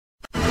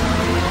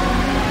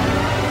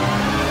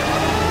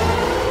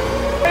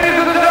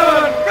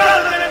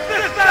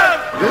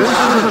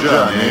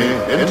journey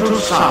into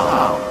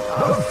sound.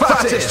 The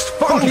fattest,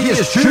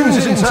 funkiest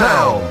tunes in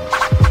town.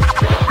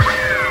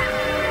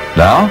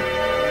 Now,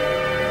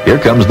 here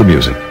comes the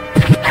music.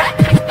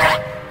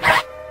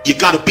 You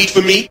got a beat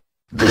for me?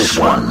 This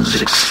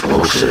one's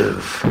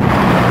explosive.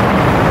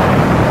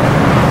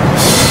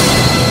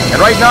 And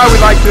right now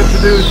we'd like to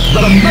introduce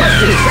the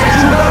massive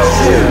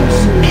tunes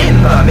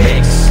in the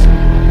mix.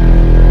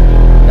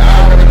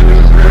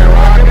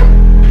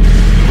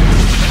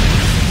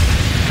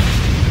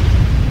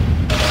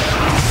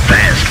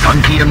 Fast,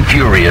 funky and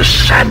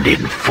furious and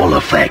in full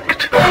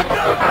effect.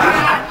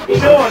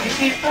 Sure, you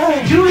see,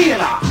 Julie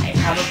and I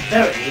have a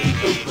very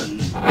open...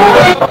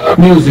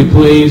 Music,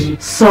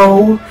 please.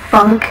 Soul,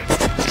 funk,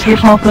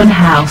 hip-hop and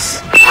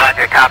house.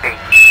 Roger, copy.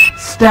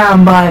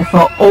 Stand by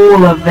for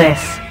all of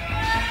this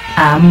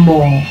and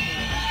more.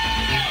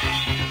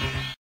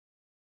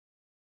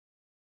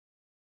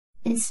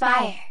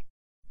 Inspire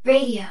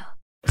Radio.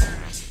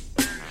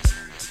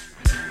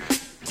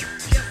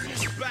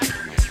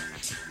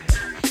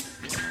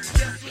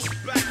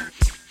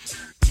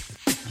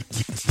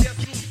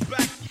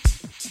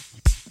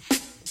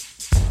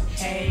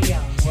 Hey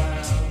young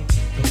world,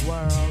 the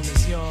world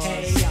is yours.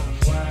 Hey young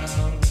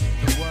world,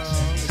 the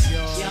world is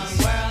yours. Young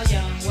world,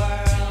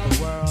 the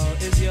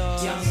world is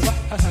yours. Young world,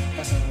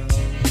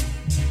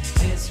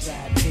 this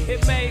rap here,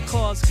 it may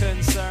cause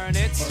concern.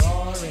 It's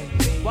roaring.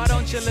 Why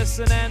don't you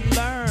listen and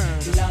learn?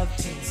 Love,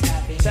 peace,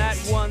 happiness that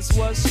once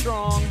was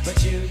strong, but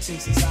due to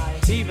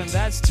society, even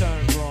that's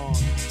turned wrong.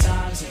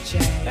 Times have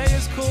changed. Hey,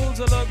 it's cool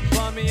to look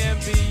bummy and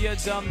be a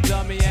dumb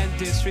dummy and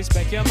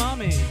disrespect your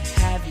mommy.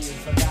 Have you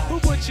forgotten who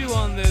put you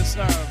on this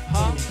earth,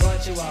 huh? Who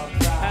brought you out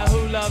proud? And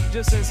who loved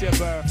you since your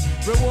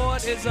birth?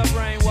 Reward is a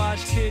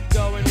brainwashed kid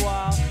going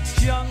wild.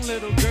 Young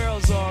little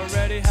girls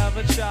already have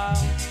a child.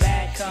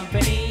 Bad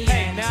company.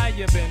 Hey, now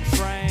you've been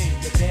framed.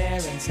 Your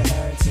parents are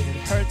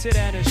hurted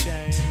and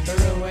ashamed for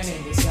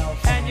ruining yourself.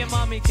 And your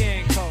mommy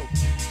can't cope.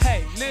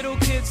 Hey, little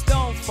kids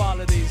don't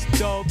follow these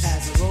dopes.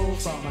 As a rule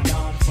from a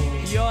non-fool,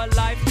 your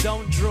life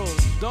don't drool.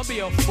 Don't be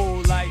a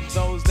fool like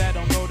those that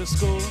don't go to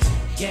school.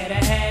 Get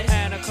ahead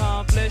and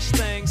accomplish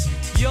things.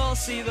 You'll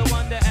see the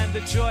wonder and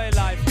the joy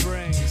life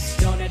brings.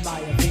 Don't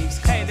admire thieves.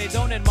 Hey, they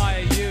don't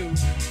admire you.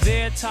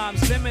 Their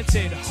time's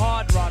limited,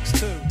 hard rocks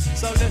too.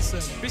 So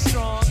listen, be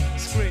strong,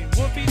 scream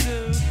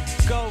whoopee-doo.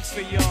 Go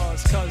for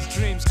yours, cause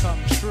dreams come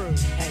true.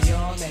 And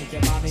you'll make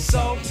your mommy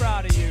so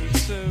proud of you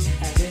too.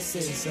 And this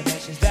is a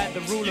message that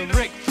the ruler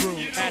Rick threw,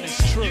 and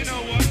it's true. You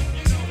know what?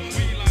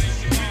 We like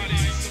to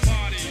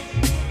party.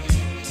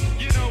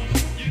 You know what?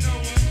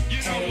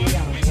 Hey,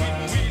 young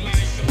world. We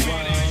like to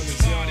party.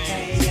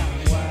 Hey, young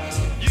world.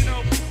 You know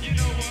what?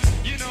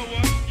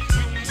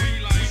 We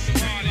like to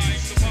party.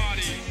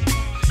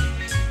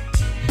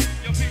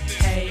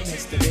 Hey,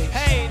 Mr. Big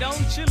Hey,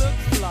 don't you look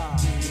fly?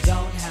 You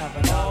don't have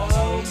another.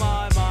 Oh, my.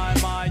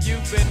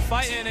 You've been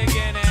fighting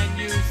again and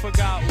you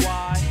forgot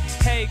why.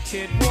 Hey,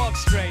 kid, walk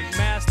straight,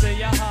 master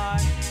your high.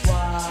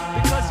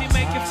 Why? Because you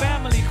make your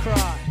family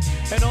cry.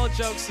 And all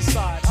jokes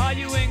aside, are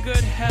you in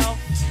good health?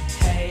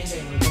 Hey,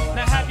 boy,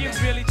 now have you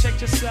really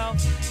checked yourself?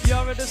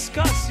 You're a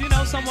disgust, you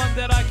know someone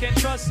that I can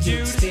trust.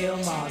 You'd steal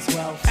Mars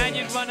welfare, and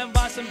you'd run and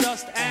buy some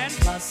dust. And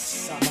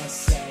plus, I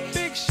must say,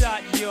 big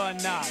shot you're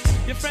not.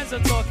 Your friends are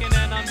talking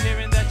and I'm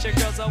hearing that your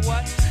girls are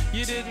what?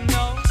 You didn't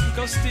know?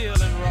 Go steal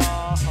and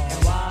rob.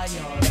 And while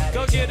you're at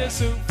go get a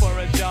suit for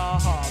a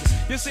job.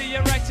 You see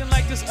you're acting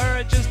like this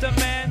urge is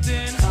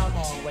demanding. Come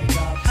on, wake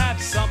up,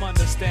 have some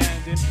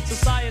understanding.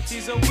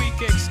 Society's a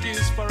weak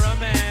excuse for a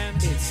man.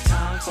 It's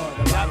time for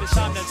the right. Now it's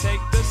time to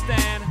take the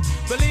stand.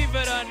 Believe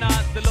it or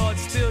not, the Lord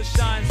still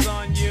shines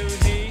on you.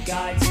 He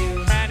guides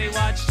you, and he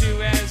watched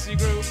you as you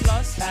grew.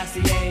 Plus, past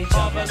the age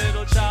of a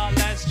little child,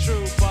 that's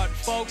true. But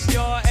folks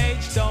your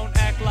age don't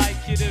act like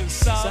you do.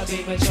 So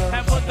be mature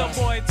and put the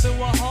boy to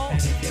a halt.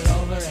 And if you're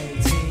over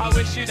 18, I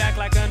wish you'd act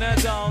like an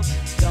adult.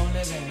 Don't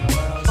live in a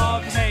world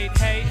of hate.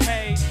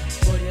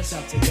 Pull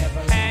yourself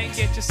together and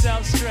get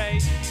yourself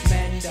straight.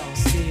 Men don't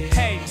steal.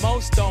 Hey,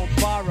 most don't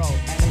borrow.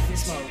 And if you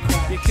smoke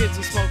crack, your kids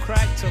will smoke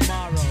crack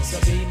tomorrow. So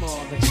be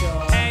more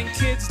mature. And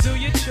kids, do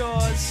your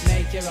chores.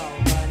 Make your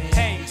own money.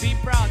 Hey, be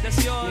proud,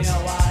 that's yours. You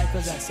know why?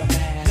 Cause that's a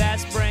man.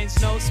 That's brains,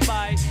 no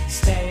spite.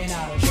 Staying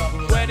out of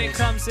trouble when it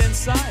comes in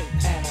sight.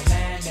 And a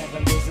man never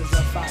loses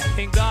a fight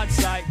in God's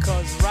sight.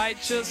 Cause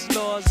righteous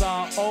laws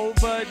are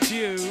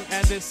overdue.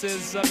 And this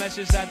is a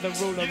message that the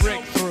ruler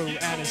Rick threw.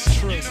 And it's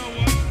true. You know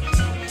what?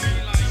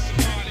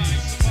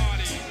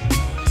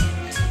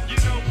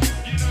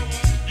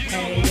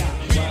 Hey, young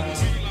world,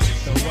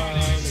 the world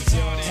is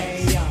yours. Hey,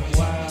 young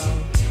world.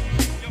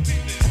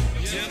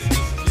 Yes,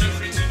 this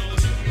is the original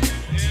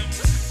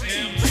MC.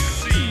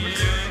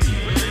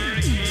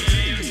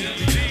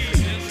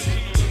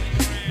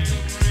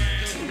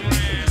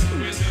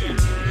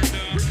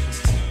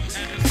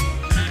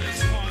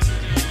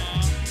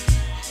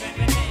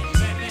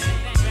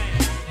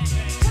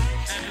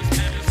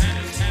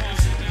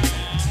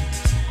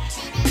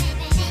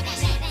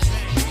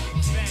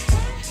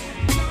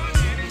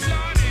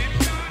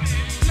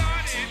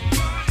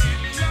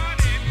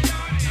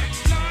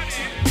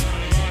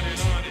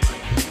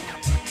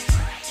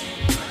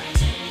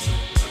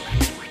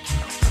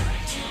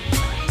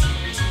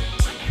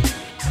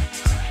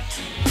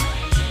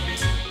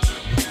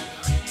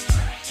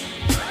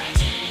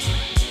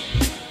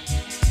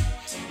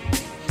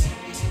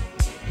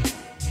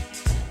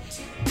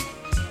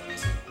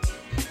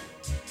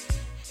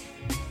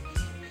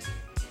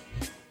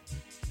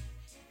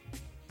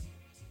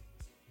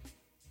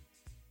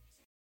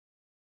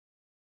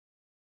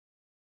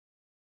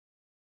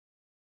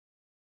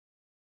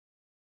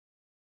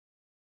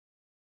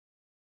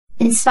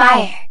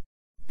 Inspire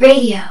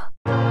Radio.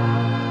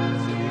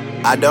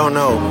 I don't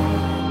know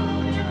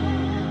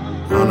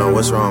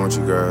what's wrong with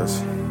you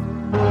girls.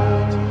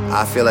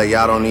 I feel like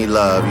y'all don't need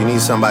love. You need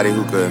somebody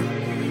who could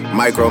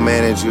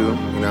micromanage you, you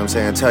know what I'm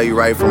saying? Tell you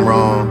right from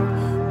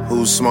wrong,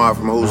 who's smart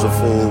from who's a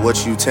fool,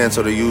 which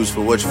utensil to use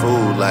for which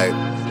food. Like,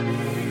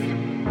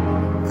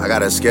 I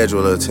got a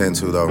schedule to attend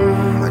to though.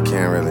 I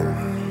can't really.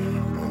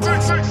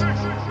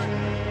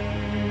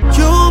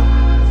 You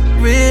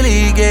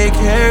really get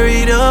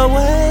carried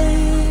away,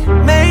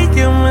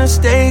 making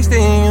mistakes,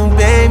 then you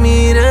beg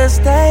me to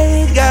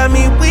stay. Got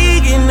me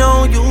weaking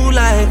on you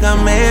like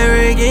I'm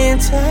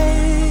arrogant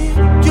tape.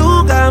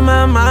 You got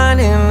my mind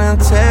in a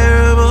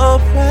terrible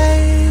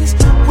place,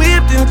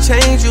 whipped and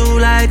changed you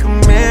like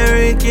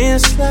American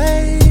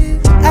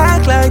slaves.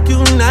 Act like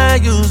you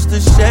not used to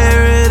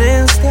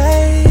Sheridan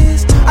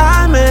stays.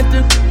 I met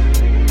the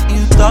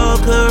you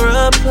thought could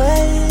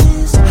replace.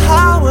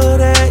 How were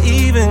there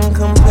even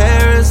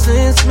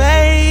comparisons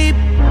made?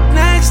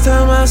 Next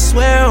time I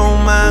swear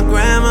on my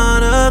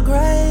grandmother's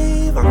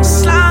grave, I'm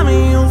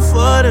sliming you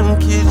for them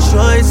kid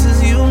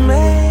choices you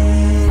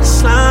made.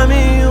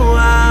 Sliming you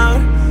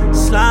out,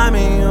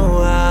 sliming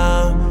you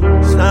out,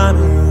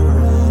 sliming you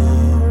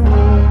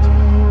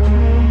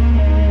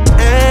out.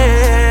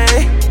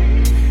 Hey,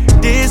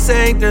 this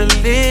ain't the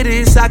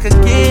latest I could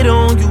get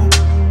on you.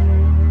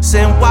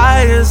 Send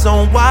wires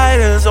on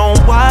wires on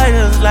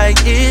wires like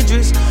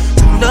Idris.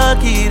 You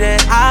lucky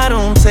that I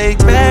don't take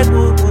back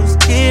what was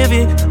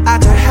given. I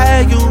could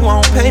have you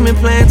on payment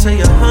plan till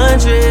you're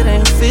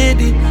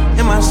 150.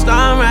 And my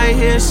star right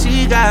here,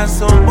 she got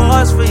some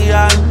bars for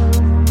y'all.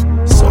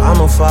 So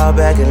I'ma fall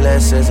back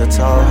unless there's a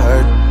tall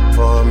hurt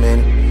for a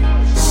minute.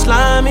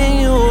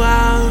 Sliming you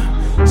out,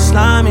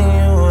 sliming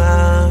you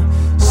out,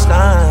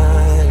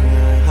 sliming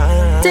you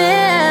out.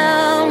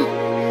 Damn,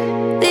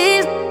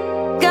 these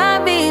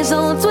got me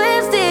so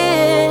twisted.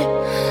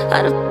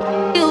 I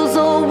done feel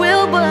so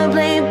real, but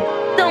blame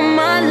on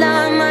my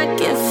line. I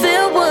can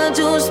feel what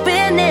you're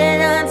spinning.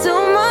 Not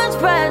too much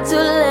pride to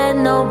let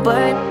no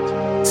bird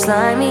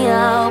slide me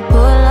out. Pull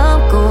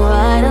up, go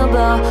right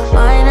about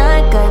mine.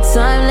 I got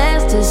time,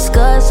 let's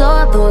discuss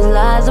all those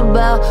lies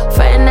about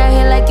friend out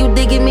here like you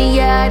digging me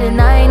out, and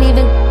I ain't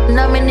even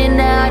I'm in and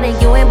out, and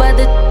you ain't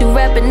bothered to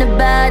rapping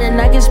about, and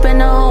I can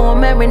spend the whole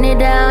wearing it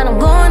down. I'm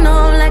going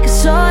on like a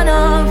sort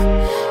of.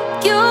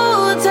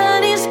 You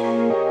tell these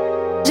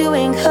you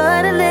ain't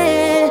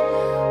cuddling,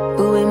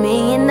 but with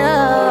me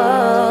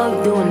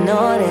enough, doing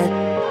all that.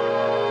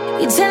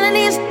 You telling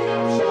these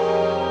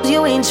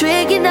you ain't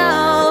tricking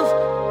off,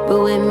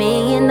 but with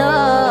me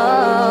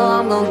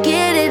enough, I'm gon'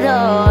 get it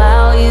all.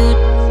 How you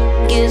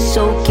get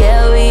so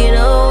carried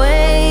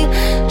away,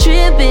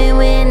 tripping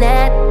when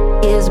that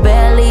is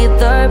barely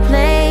third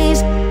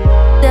place.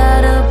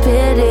 Out of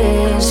pity,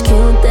 it's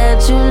cute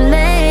that you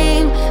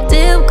lame.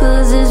 Dip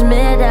cause it's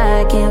mid,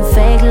 I can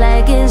fake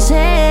like it's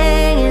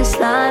hanging.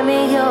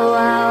 Sliming you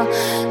out,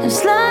 and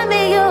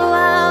sliming you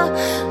out,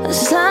 and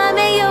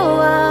sliming you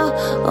out.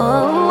 Oh,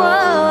 oh,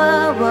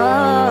 oh,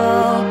 oh.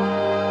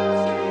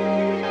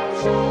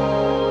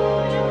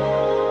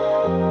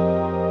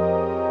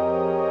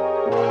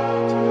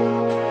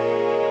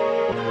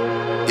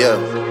 Yeah.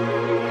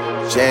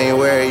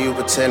 January, you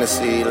pretend to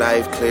see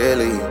life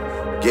clearly,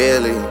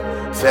 gaily.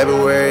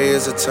 February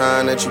is a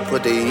time that you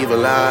put the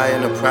evil eye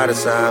and the pride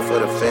aside for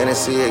the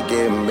fantasy of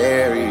getting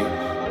married.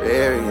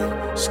 Very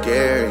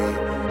scary.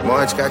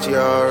 March got you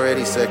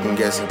already second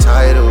guessing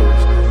titles.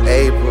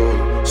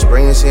 April,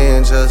 spring is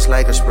here just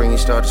like a spring you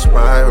start to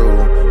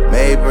spiral.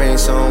 May bring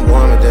some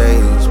warmer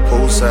days,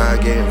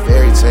 poolside getting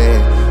very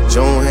tan.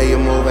 June, hey, you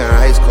moving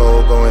ice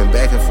cold, going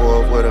back and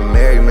forth with a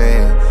married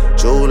man.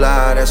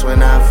 July, that's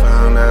when I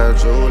found out.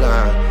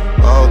 July,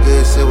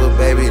 August, it was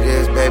baby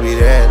this, baby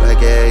that,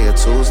 like yeah, your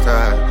two's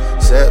tied.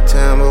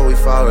 September, we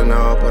falling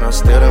off, but I'm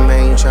still the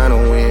man you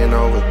tryna win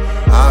over.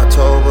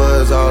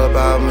 October is all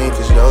about me,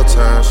 cause your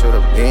time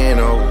should've been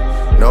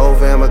over.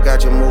 November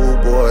got your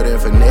mood board in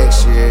for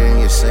next year and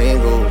you're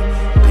single.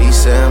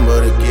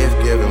 December, the gift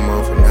giving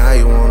month, and now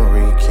you wanna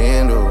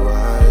rekindle.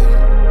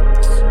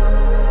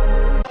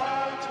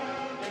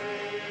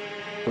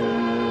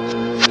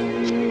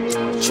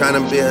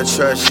 Tryna build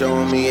trust,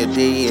 showing me your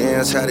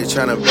DMs, how they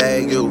tryna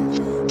bag you.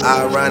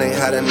 Ironic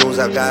how the news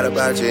I got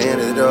about you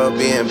ended up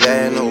being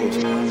bad news.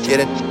 Get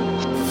it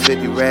for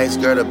 50 racks,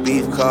 girl, the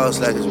beef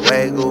costs like it's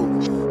Wagyu.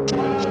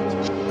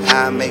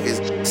 I make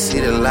it see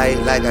the light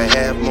like a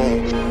half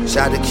moon.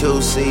 Shot to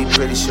QC,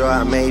 pretty sure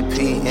I made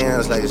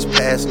PMs like it's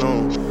past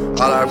noon.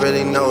 All I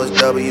really know is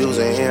W's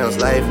and M's,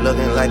 life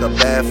looking like a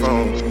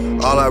bathroom.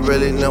 All I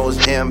really know is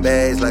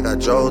handbags like I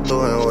drove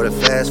through and ordered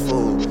fast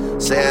food.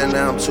 Saying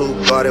that I'm too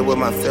guarded with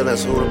my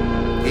feelings, who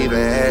even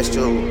asked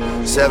you?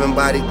 7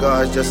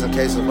 bodyguards just in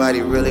case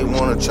somebody really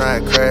wanna try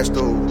and crash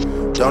through.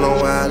 Don't know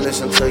why I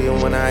listen to you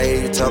when I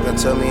hear you talking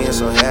to me in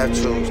some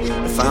half-truths.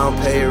 If I don't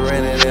pay your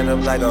rent, it end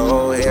up like a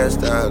whole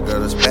hairstyle,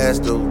 girl, it's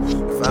past due.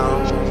 If I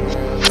don't...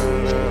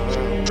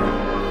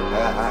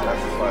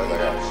 That's as far as I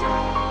got.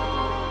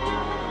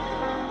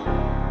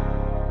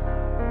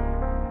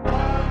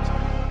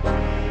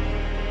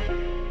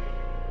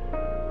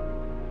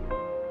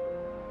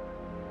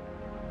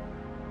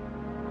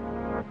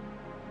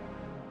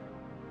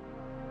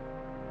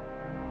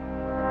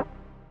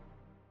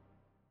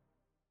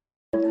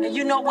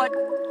 you know what?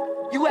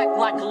 You act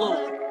like a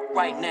little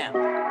right now.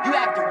 You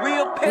act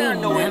real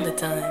paranoid. We never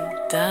done,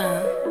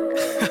 duh.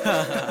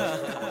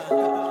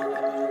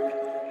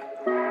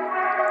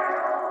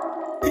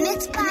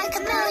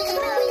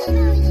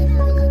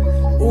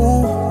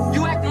 Ooh.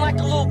 You acting like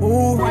a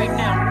little right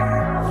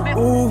now.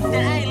 Ooh.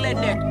 Then I ain't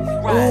letting that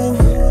ride.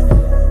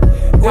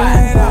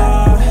 Ride.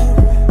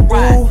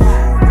 Ride.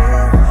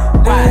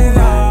 Ride.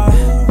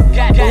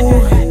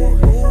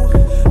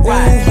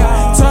 Ride.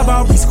 Talk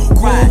about we school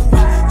cool.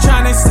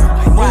 Tryna sell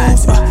my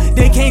moves.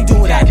 They can't do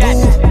what I do.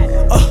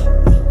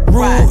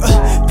 Rude.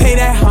 Pay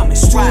that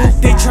homage too.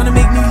 They tryna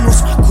make me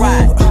lose my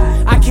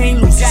cool. I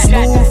can't lose it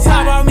smooth.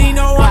 Talk about me,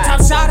 no one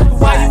top shot.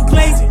 Why you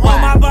glazing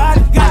on my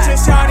body? Got your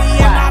shawty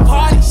at my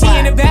party. She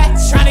in the back,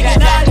 tryna get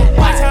naughty.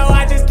 Watch how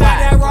I just got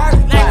that Rari.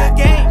 Like a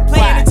game,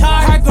 playing the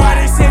target. Hard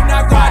guarded, safe,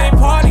 not guarded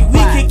party. We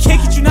can kick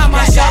it, you not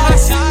my shot.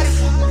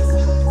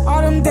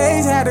 All them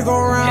days had to go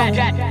around.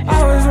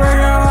 I was working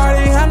hard,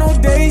 ain't had no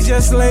days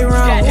just lay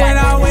around. When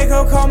I wake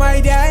up, call my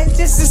dad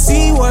just to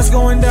see what's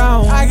going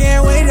down. I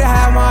can't wait to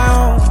have my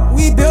own.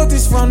 We built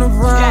this from the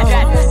ground.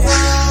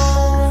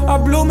 A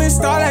blooming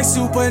star like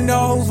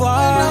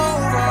supernova.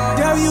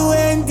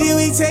 WND,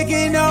 we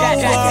taking over.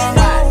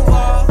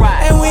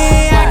 And we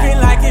ain't acting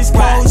like it's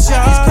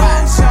kosher.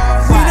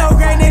 We know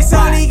greatness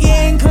only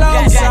getting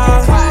closer.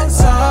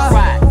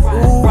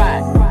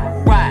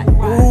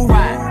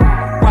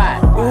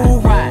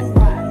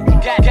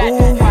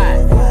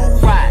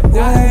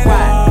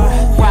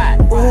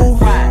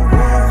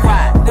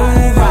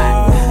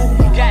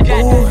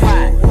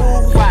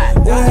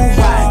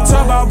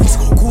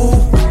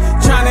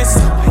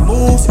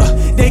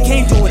 They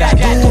can't do what I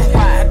do.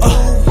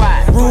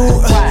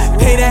 Rude.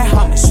 Pay that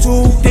homage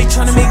too. They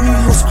tryna make me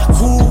lose my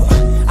cool.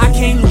 I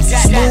can't lose it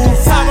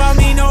smooth. Talk about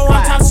me, no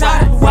one top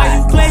shot. Why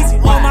you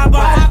glazing on my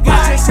body?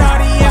 Got your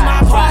shawty at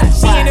my party.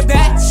 She in the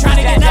back,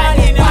 tryna get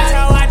naughty. Watch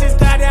how I just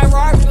got that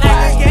Rari.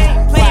 Like a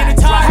game, playing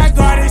the tar. Hard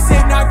guarded,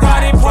 safe, not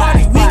guarded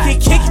party. We can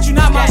kick it, you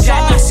not my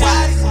shot.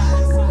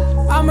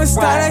 I'm a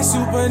star like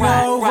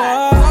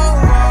supernova.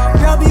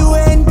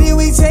 WND,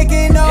 we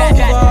taking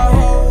over.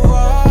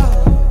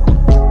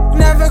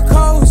 Never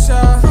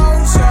kosher.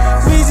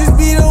 We just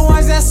be the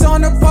ones that's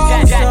on the poster.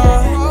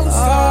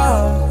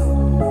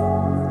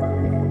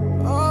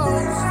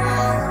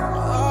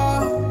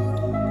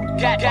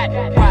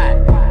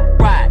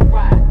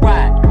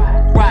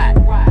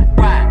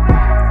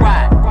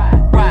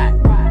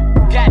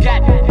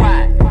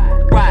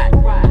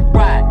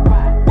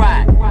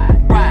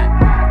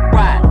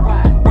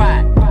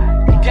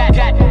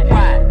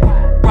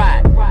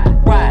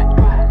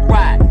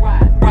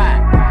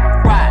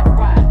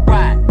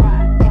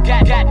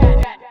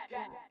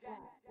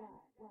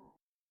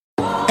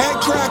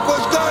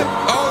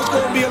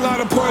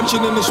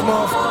 In this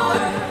month,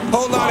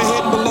 whole lot of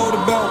hitting below the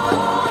belt.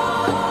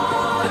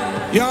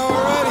 Y'all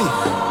ready?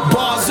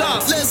 Bars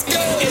up, let's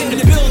go. In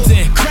the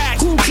building, crack.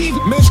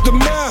 Mr.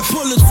 Meth,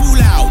 pull his fool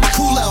out,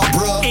 cool out,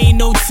 bro. Ain't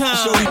no time.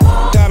 So we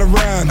got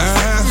around,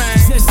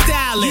 Just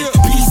styling,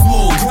 beast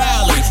mode,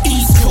 growling,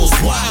 East Coast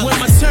wild. When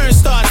my turn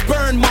starts,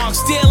 burn marks,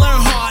 still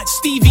earn hard.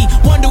 Stevie,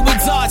 wonder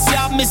with darts,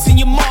 y'all missing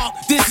your mark.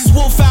 This is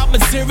wolf out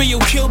material,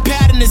 kill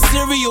pattern and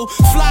cereal.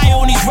 Fly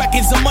on these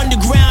records, I'm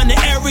underground, the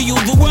aerial.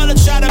 The world will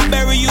try to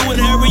bury you and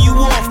hurry you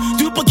off.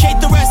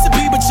 Duplicate the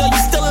recipe, but yo,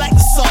 you still like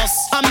the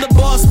sauce. I'm the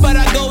boss, but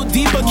I go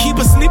deeper, keep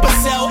a sleeper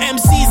cell.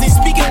 MCs ain't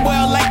speaking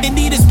well like they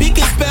need a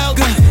speaking spell.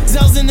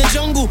 Zells in the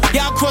jungle,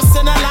 y'all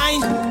crossing the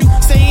line.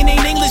 Saying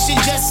ain't English,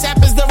 it just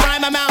happens the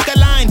rhyme, I'm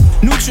alkaline.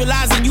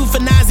 Neutralizing,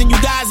 euthanizing you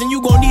guys, and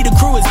you gon' need a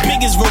crew as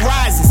big as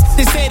Verizon's.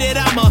 They say that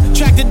I'm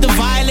attracted to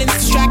violence,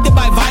 distracted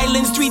by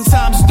violence. 3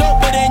 times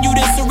doper than you,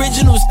 this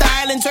original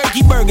style. And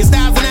turkey burgers,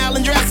 Thousand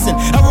Island dressing.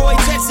 A Roy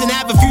Jetson,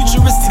 have a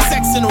futuristic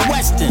sex in a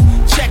western.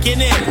 Checking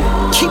in.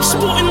 Keep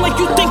sporting like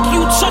you think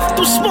you tough.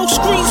 Those smoke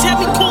screens have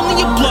me calling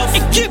your bluff.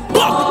 And get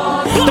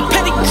bucked. The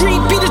pedigree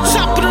be the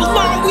top of the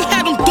line. We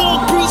had them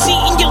dog breeze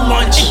eating your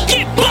lunch. And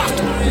get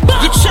bucked.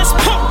 Your chest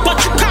pump, but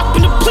you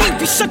copping the plea.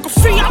 Be sucker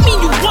free, I mean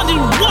you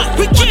running what?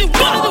 We get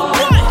bucked.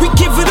 We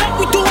give it up,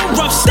 we doing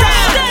rough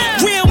style.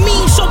 Real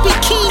mean, so be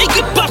keen and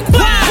get bucked.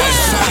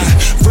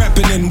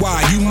 Reppin'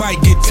 NY, you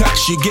might get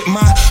touched. You get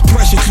my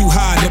pressure too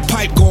high, the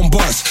pipe gon'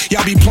 bust.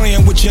 Y'all be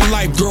playing with your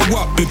life, grow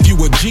up. If you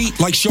a G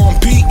like Sean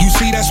Pete, you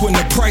see that's when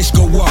the price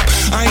go up.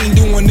 I ain't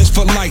doing this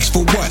for likes,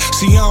 for what?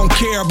 See, I don't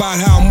care about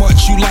how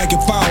much you like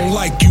if I don't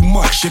like you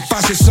much. If I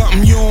said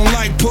something you don't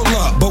like, pull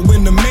up. But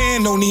when the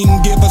man don't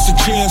even give us a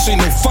chance, ain't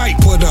no fight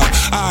put up.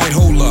 Alright,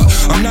 hold up.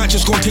 I'm not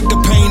just gonna take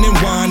the pain and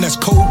wine, that's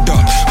cold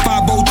up.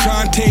 5-0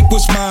 try and take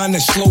what's mine,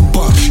 that's slow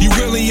buck. You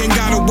really ain't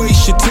gotta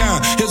waste your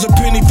time. Here's a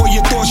penny for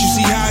your thoughts, you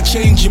see how I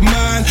change your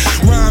mind.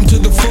 Rhyme to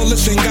the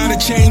fullest, ain't gotta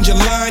change your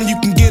line. You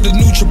can get a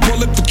neutral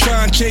bullet for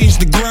trying to change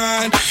the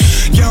grind.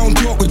 Y'all don't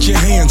talk with your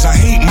hands, I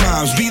hate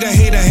moms. Beat a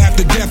hater half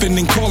to death and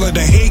then call it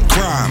a hate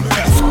crime.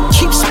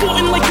 Keep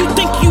sporting like you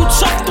think you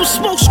tough. Those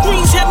smoke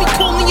screens have me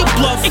calling your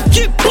bluff. And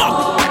get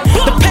bucked.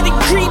 The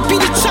pedigree be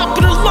the top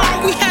of the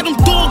line. We had them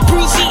dog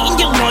breeze eating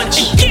your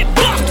lunch. And get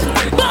bucked.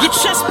 Your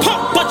chest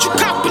pump, but you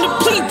copping the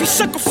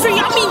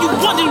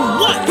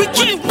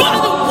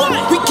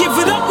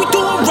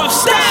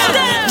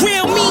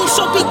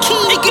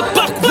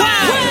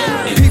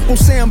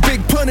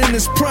in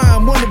his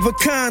prime, one of a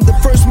kind. The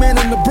first man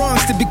in the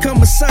Bronx to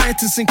become a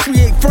scientist and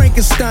create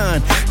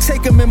Frankenstein.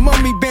 Take him in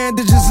mummy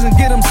bandages and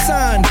get him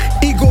signed.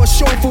 Igor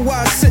chauffeur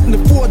while I sit in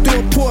the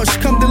four-door Porsche.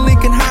 Come to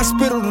Lincoln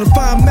Hospital to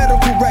find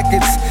medical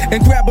records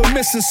and grab a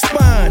missing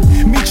spine.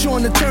 Meet you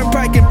on the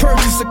turnpike and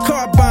purchase a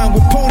carbine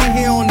with pony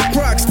hair on the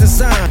Crocs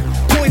design.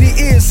 Pointy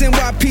ears,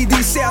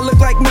 NYPD say I look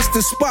like Mr.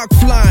 Spock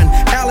flying.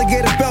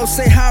 Alligator belt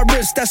say high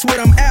risk, that's what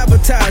I'm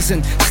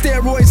advertising.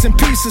 Steroids and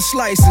pizza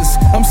slices.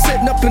 I'm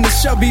sitting up in the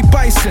Chevy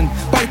Bison.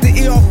 Bite the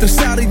ear off the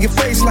side of your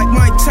face like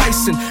Mike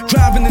Tyson.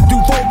 Driving to do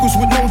vocals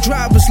with no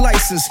driver's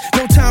license.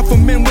 No time for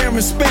men wearing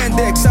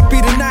spandex, I be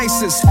the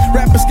nicest.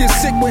 Rappers get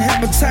sick with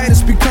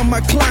hepatitis, become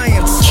my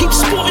clients. Keep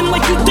sporting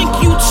like you think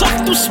you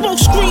tough. Those smoke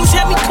screens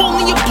have me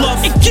calling your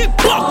bluff. And get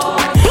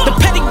bucked. The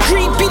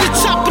pedigree be the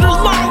top of the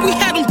line. We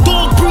had them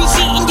dog breeze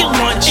eating your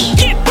lunch. And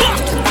get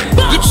bucked.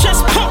 Your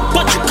chest pump,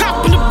 but you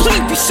copping the plea.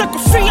 Be sucker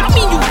free, I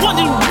mean you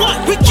one and one.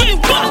 We get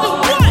bucked.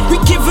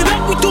 We give it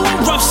up, we doing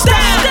rough style.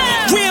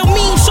 Real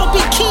mean, so be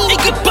keen and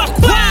get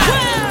bucked wild.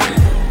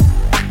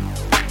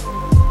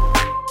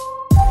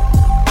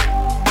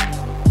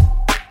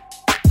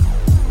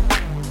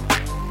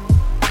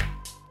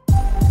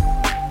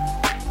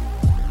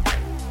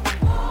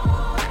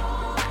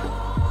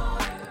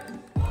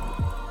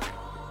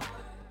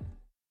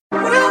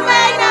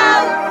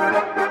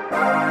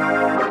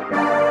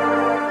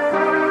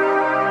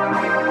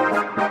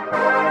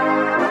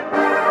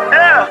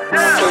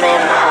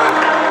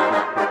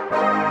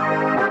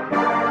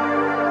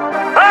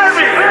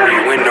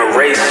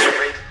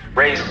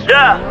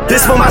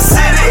 This for my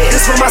city,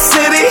 this for my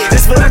city,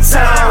 this for the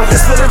town,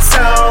 this for the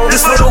town,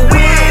 this for the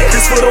win,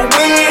 this for the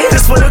win,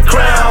 this for the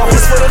crown,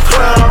 this for the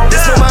crown,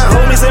 this for my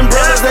homies and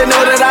brothers, they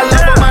know that I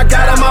love them, I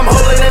got them, I'm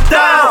holding it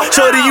down.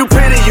 Shorty, you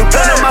pretty, you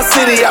come to my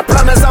city, I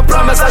promise,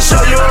 I'll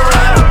show you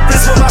around.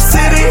 This for my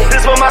city,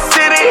 this for my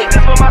city, this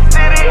for my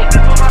city,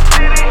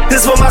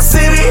 this for my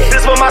city,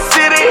 this for my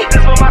city,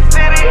 this for my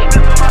city,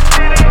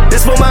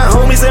 this for my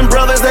homies and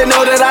brothers, they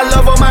know that I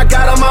love them, I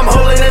got them, I'm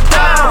holding it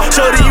down.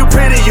 Shorty, you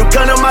pretty, you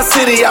come to my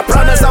city, I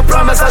promise,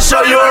 I'll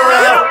show you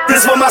around.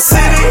 This for my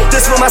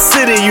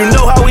city, you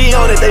know how we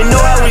on it, they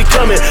know how we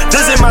coming.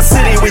 Visit my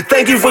city, we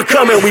thank you for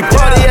coming. We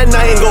party at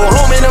night and go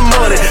home in the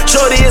morning.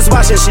 Shorty is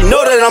watching, she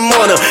know that I'm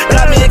on her.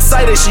 Got me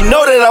excited, she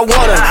know that I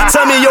want her.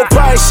 Tell me your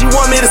price, she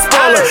want me to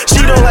spoil her. She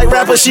don't like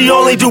rappers, she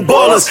only do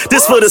ballers.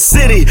 This for the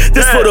city,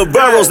 this for the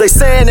boroughs. They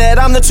saying that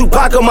I'm the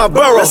Tupac of my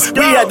borough.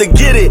 We had to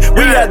get it,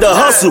 we had to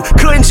hustle.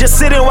 Couldn't just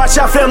sit and watch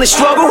our family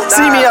struggle.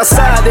 See me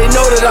outside, they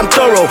know that I'm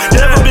thorough.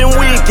 Never been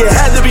weak, it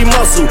had to be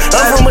muscle.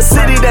 I'm from a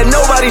city that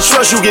nobody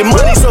trusts. You get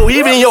money, so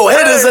even your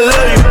haters will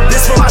love you.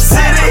 This for my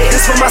city,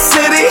 this for my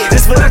city,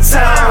 this for the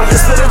town,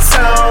 this for the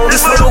town,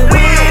 this for the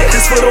win,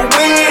 this for the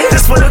win,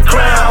 this for the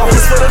crown,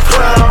 this for the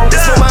crown,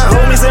 this for my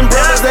homies and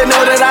brothers. They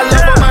know that I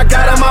love them, I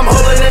got them, I'm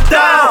holding it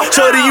down.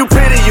 Shorty, you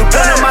pretty, you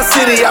come to my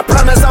city, I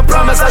promise,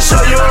 I'll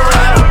show you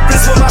around.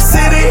 This for my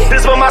city,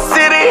 this for my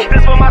city,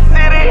 this for my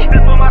city,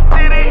 this for my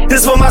city,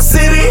 this for my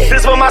city,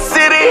 this for my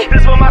city,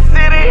 this for my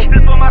city,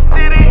 this for my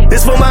city,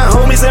 this for my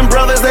homies and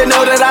brothers. They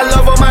know that I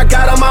love them, I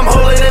got them, I'm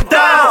holding it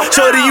down.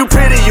 Shorty, you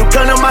pretty, you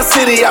come to my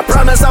city, I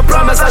promise,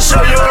 I'll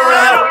show you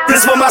around.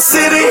 This for my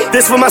city,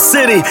 this for my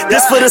city,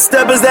 this for the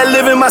steppers that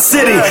live in my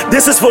city.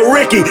 This is for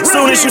Ricky,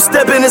 soon as you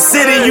step in the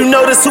city, you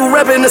notice who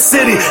rep in the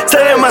city.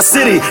 Stay in my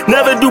city,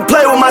 never do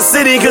play with my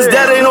city, cause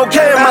that ain't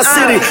okay in my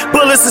city.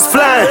 Bullets is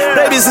flying,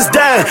 babies is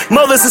dying,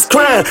 mothers is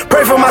crying,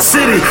 pray for my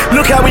city.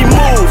 Look how we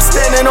move,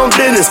 standing on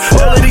business.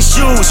 All of these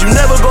shoes, you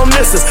never gon'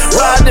 miss us.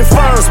 Riding in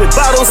farms with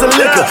bottles of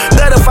liquor.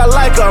 Bet if I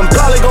like her, I'm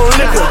probably gon'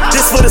 lick her.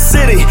 This for the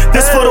city,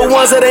 this for the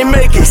ones that ain't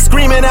make it.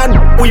 Screaming out,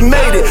 we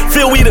made it,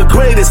 feel we the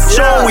greatest.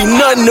 Showing we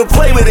nothing to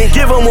play with and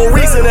give them a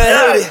reason to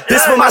hate it.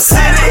 This for my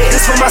city,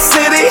 this for my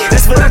city,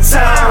 this for the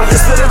town,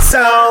 this for the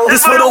town,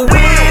 this for the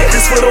win,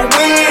 this for the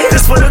win,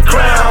 this for the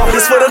crown,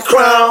 this for the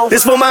crown,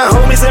 this for my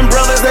homies and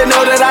brothers. They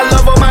know that I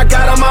love them, I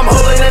got them, I'm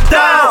holding it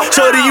down.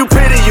 Shorty, you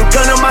pretty, you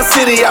come to my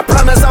city, I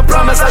promise,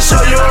 I'll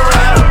show you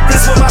around.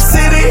 This for my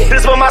city,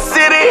 this for my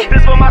city,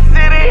 this for my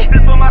city,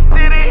 this for my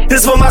city,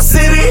 this for my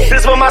city,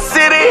 this for my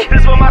city,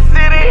 this for my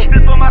city,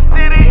 this for my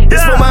city,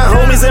 this for my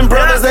homies and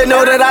brothers. They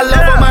know that I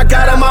love them, I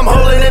got them, I'm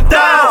holding it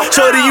down.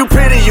 Shorty, you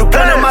pretty, you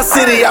come to my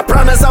city, I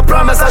promise,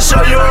 I'll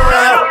show you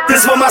around.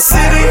 This for my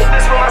city,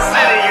 this for my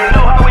city, you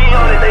know how we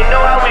on it, they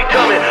know how we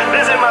coming.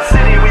 Visit my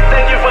city, we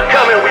thank you for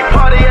coming. We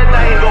party at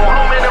night and go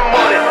home in the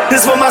morning.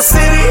 This for my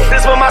city,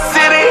 this for my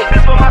city,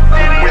 this for my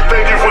city. We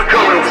thank you for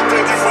coming, we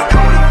thank you for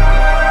coming.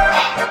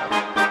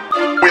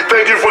 We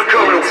thank you for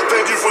coming, we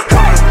thank you for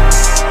coming.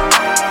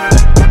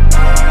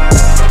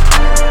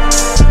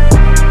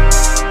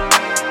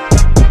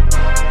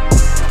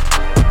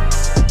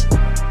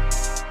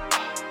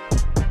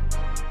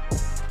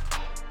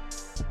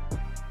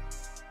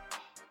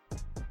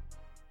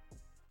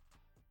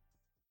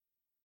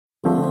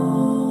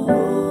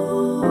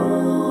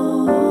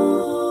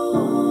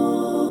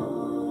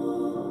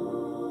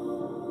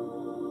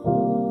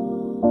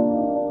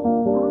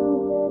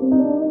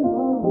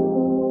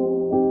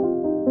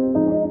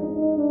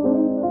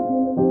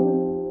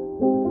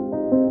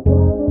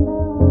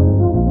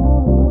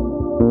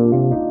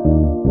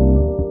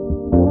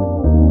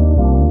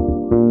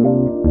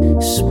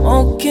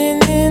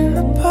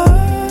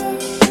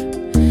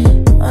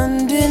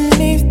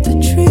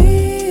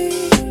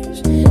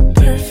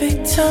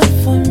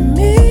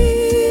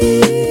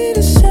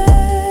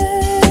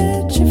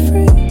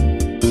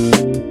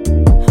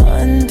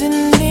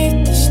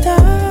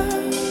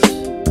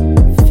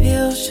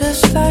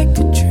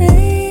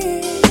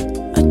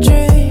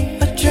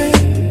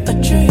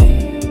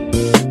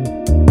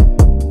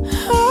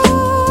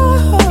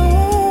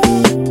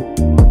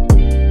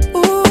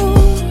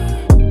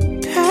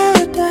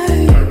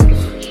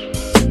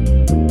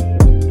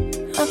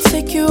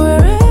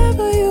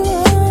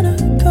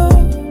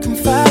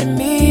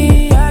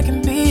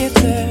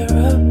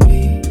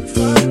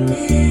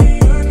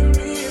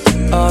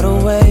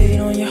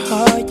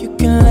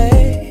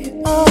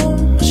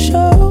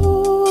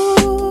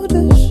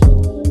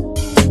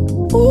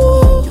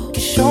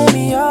 show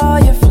me all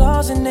your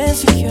flaws and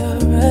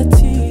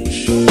insecurities.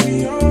 Show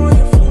me all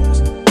your flaws.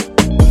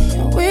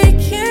 And we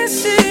can't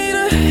see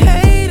the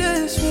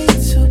haters, we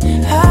too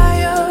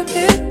high up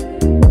here.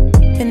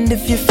 And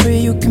if you're free,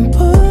 you can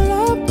pull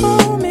up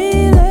on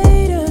me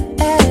later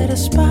at a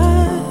spot.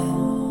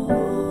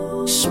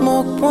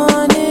 Smoke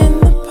one in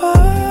the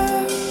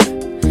park,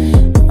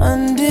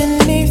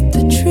 underneath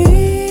the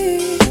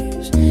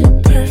trees.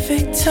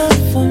 Perfect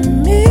time for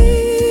me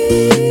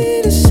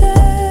to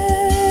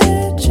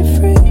set you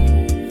free.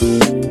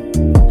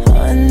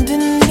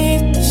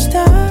 Underneath the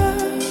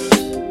stars,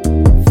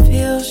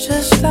 feels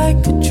just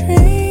like a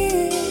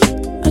dream,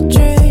 a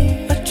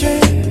dream, a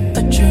dream, a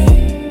dream.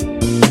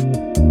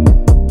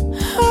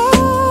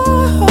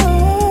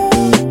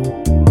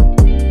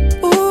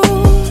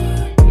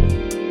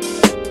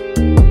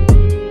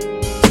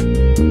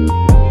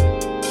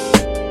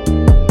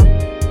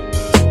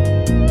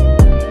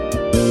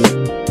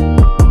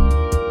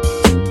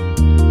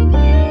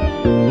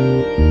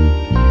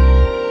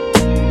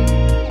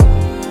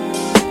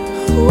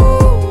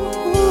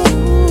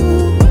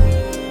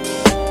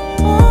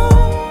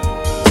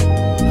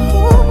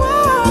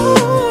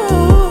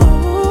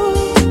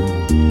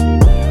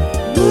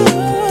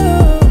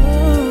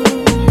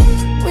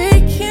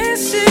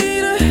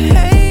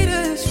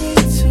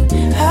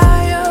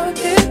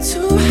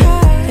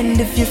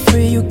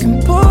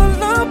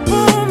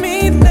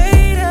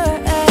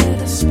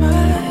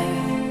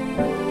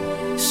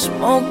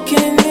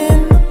 Smoking in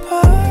the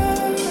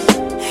park,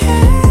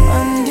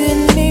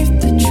 underneath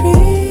the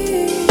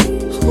trees.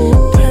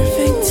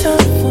 Perfect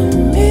time for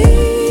me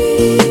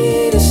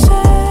to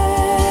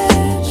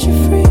set you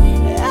free.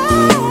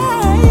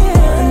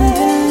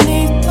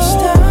 Underneath the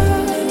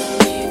stars,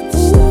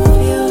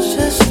 feels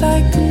just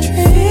like a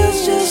dream. Feels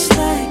just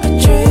like a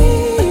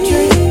dream, a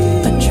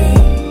dream, a dream.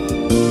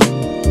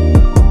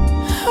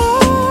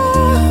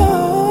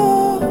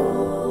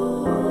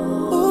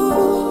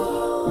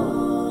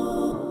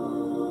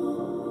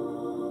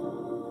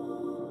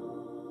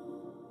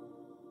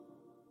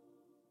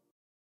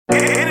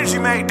 Energy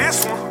made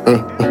this one.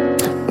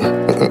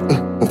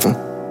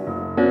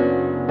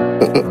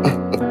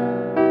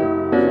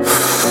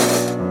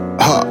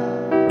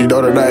 You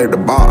know the name, the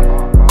bar.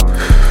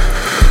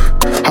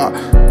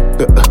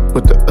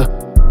 With the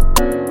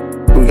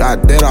we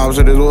got dead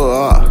opposite as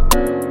well.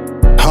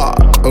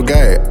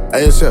 Okay.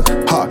 ASL,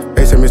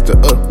 they say Mr.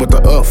 With the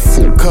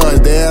cuz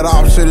dead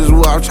opposite as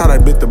well. I'm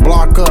tryna beat the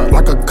block up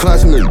like a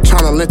clutch nigga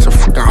tryna let your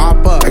fucking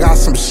hop up. I got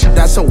some shit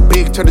that's so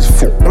big, turn this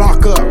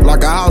block up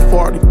like a house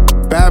party.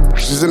 Bad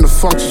bitches in the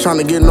function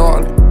tryna get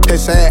gnarly. They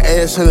say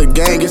ass in the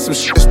gang, get some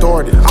shit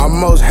started. I'm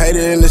most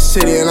hated in the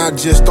city and I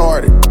just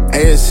started.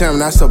 ASM,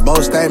 that's a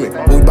bold statement.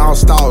 We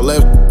bounced out,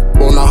 left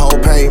on the whole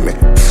payment.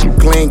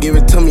 Clean, give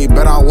it to me,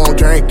 but I won't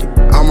drink it.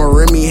 I'm a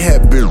Remy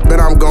head bitch, but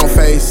I'm gon'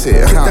 face it.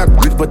 Hit that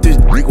bitch, but this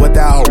brick with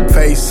that hoe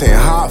facing.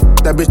 Hop,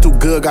 that bitch too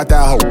good, got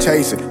that hoe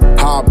chasing.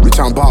 Hop, bitch,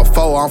 I'm about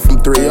 4, I'm from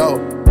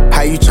 3-0.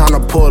 How you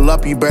tryna pull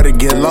up, you better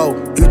get low.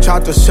 You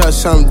tried to shut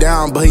something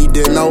down, but he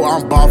didn't know.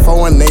 I'm about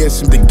 4 and they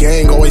assume the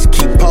gang always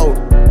keep po.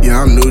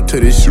 Yeah, I'm new to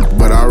this shit,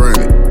 but I run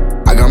it.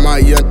 I got my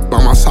young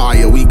by my side,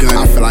 yeah, we gun.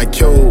 I feel like,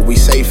 yo, we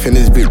safe in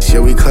this bitch, yeah,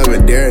 we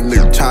clubbing there.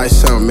 Nigga try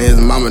something, man, his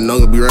mama know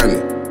he'll be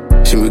running.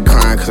 She be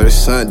crying cause her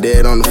son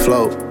dead on the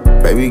floor.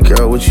 Baby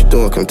girl, what you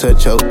doing? Come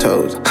touch your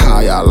toes. How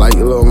y'all like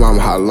your little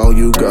mama, how long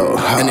you go?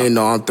 And they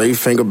know I'm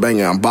 3-finger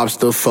banging, I'm Bob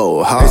still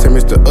fold. They say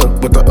Mr.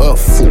 With the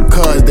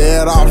cuz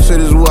dead opposite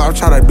as well. I'm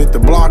tryna beat the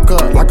block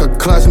up like a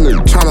clutch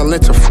nigga tryna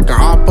let your fucking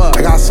hop up.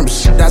 I got some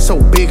shit that's so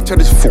big, turn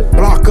this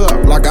block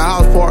up like a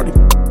house party.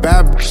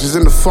 Bad bitches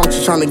in the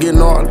function tryna get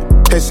gnarly.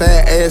 They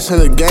say ass in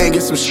the gang,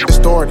 get some shit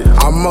started.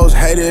 I'm most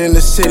hated in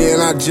the city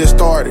and I just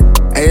started.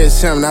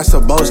 ASM, that's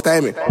a bold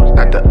statement.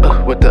 Not the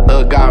with the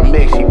got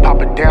mixed. He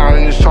pop it down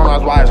in the song,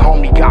 that's why his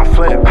homie got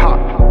flipped.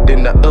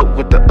 Then the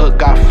with the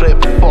got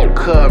flipped. Fuck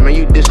cuz, man,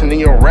 you dissing in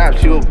your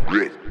raps, you a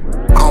bitch.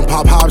 I don't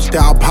pop hops,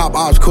 I pop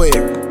ops quick.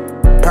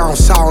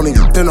 Bounce out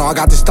niggas, then I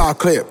got the stock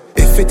clip.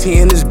 It's 15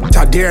 in this bitch,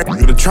 I dare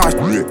you to try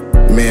shit.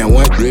 Man,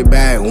 one grip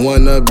back,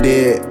 one up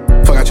dead.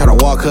 Fuck, I try to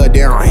walk her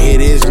down,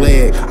 hit his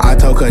leg. I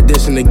told her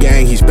this in the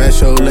gang, he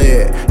special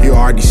ed. You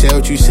already said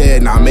what you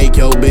said, now make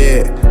your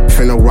bed.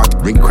 Finna rock the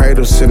big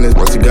cradle, send this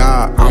once to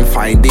God. I'm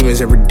fighting demons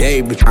every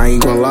day, bitch, I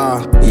ain't gonna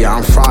lie. Yeah,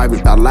 I'm fried,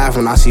 bitch, I laugh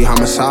when I see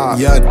homicide.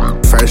 Yeah,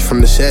 fresh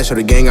from the set, so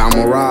the gang I'm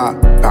a ride.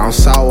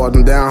 Bounce out, walk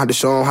them down, had to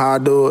show them how I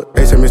do it.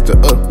 They say Mr.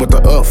 With the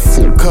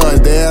cuz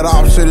dead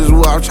opposite as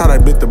well. I'm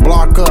tryna beat the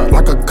block up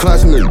like a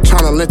clutch nigga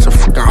tryna let your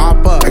fucking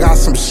hop up. I got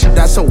some shit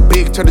that's so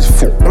big, turn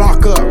this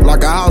block up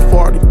like a house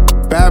party.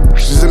 Bad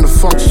bitches in the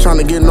function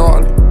tryna get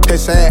gnarly. They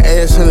say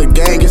ass in the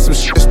gang, get some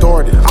shit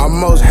started. I'm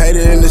most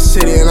hated in the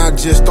city and I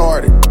just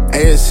started.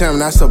 ASM,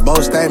 that's a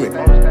bold statement.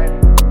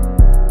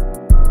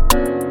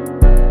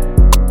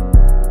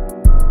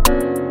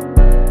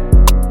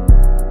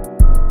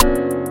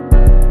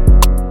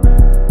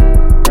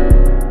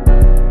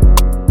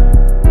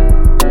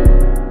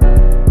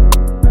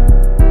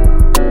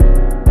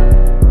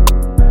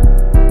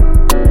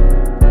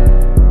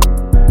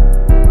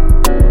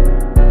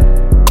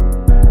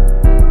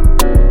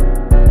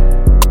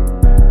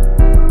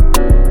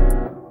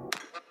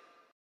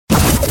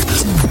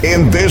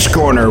 his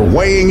corner,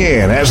 weighing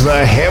in as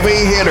the heavy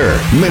hitter,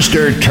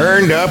 Mr.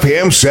 Turned Up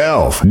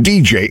himself,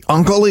 DJ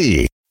Uncle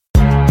E.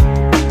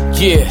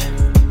 Yeah,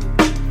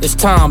 it's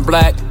time,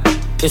 Black.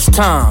 It's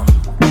time.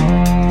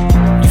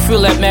 You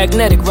feel that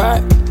magnetic,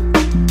 right?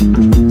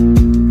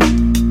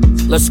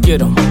 Let's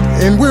get 'em.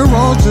 And we're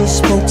all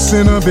just folks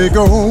in a big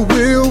old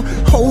wheel.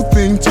 Whole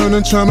thing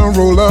turning, tryna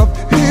roll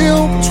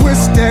uphill.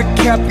 Twist that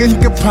cap and you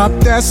can pop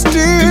that steel.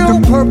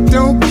 If the perp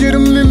don't get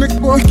him, then the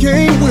boy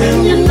can't win.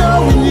 And you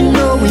know, and you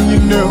know, and you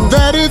know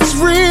that it's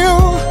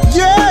real,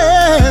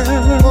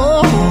 yeah.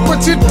 Oh,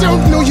 but you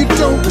don't know, you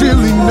don't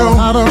really know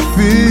how to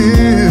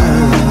feel.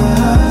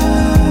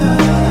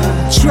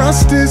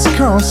 Trust is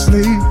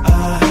costly.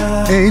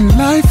 Ain't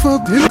life a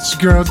bitch,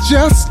 girl,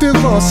 just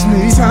divorce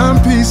me.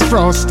 Timepiece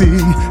frosty,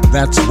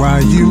 that's why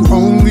you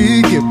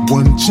only get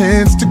one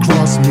chance to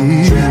cross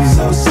me.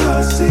 So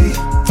saucy.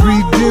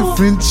 3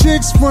 different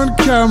chicks, 1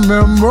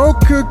 caramel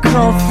mocha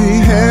coffee.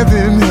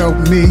 Heaven help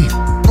me,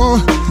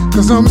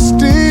 cause I'm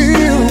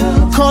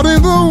still caught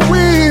in the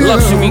wheel.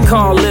 Luxury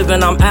car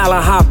living, I'm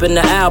Allen hopping,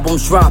 the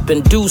album's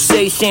dropping.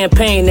 Douce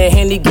champagne and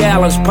Henny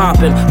gallons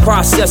popping.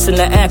 Processing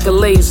the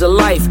accolades of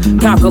life,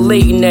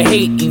 calculating the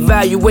hate,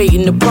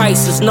 evaluating the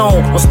prices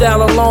known. On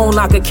style alone,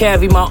 I could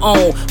carry my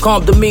own.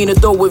 Calm demeanor,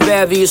 though with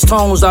various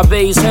tones. I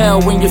raise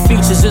hell when your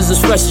features is as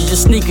fresh as your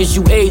sneakers.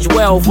 You age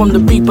well from the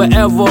beeper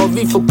ever,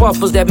 reefer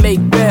puffers that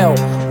make bail.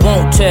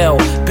 Won't tell,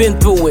 been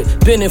through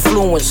it, been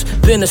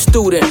influenced, been a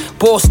student,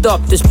 bossed up,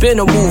 there's been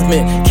a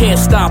movement, can't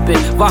stop it,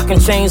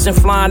 rocking chains and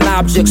flying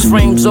objects,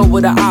 frames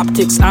over the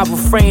optics, I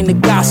refrain the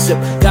gossip,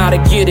 gotta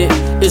get it,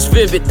 it's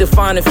vivid,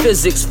 defining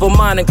physics, for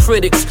minor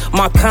critics,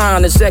 my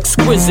kind is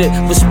exquisite,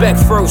 respect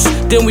first,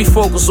 then we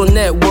focus on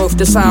net worth,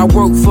 that's how I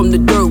work from the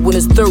dirt when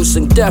it's thirst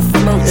and death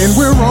flirts. And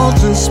we're all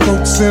just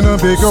folks in a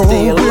big old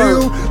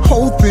wheel,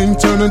 whole thing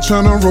turning,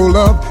 tryna roll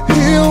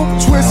uphill,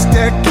 twist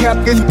that cap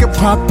and you can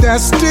pop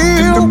that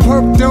steel. The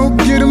perp don't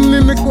get him,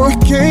 then the boy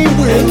can't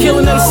win. They're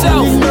killing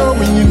themselves. You know,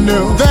 and you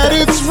know that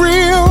it's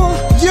real,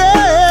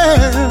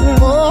 yeah.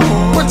 Oh,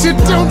 but you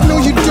don't know,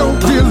 you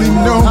don't really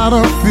know how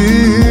to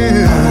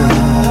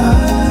feel.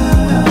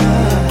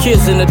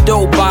 Kids in the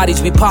dope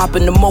bodies, we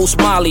poppin' the most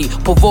molly.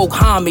 Provoke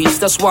homies,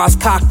 that's why it's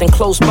cocked and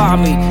close by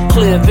me.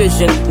 Clear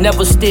vision,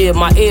 never steer,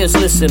 my ears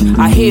listen.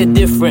 I hear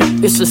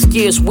different, it's a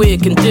scarce,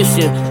 weird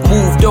condition.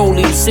 Move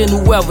dolly, send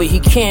whoever,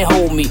 he can't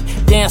hold me.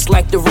 Dance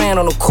like Durant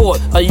on the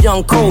court, a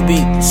young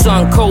Kobe.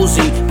 Sun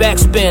cozy,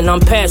 backspin,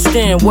 I'm passed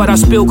in. What I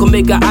spill can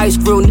make an ice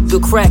grill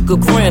nigga crack a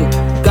grin.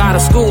 Gotta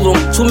school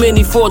him, too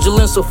many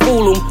fraudulents to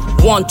fool him.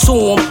 1 to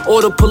him, or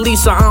the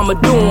police or I'ma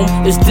do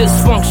him. It's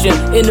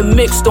dysfunction, in the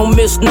mix, don't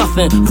miss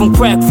nothing. From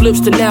crack flips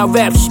to now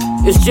rap shit,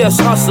 it's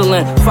just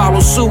hustling. Follow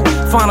suit,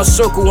 find a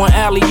circle on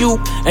alley-oop.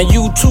 And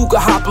you too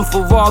could hop in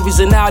Ferraris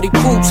and Audi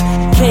coupes.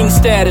 King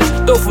status,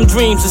 though from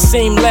dreams it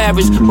seem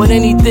lavish, but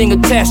anything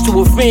attached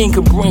to a fiend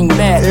could bring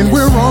madness. And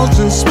we're all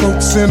just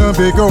folks in a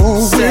big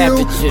old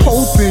wheel,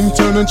 whole thing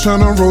turning,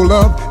 tryna roll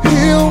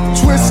uphill.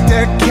 Twist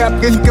that cap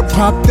and you can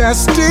pop that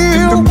steel.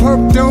 If the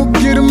perp don't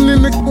get him,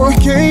 then the boy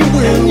can't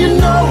win. You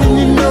know, and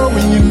you know,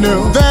 and you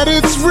know that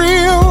it's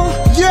real,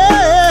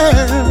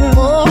 yeah.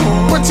 Oh,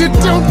 but you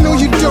don't know,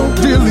 you don't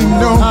really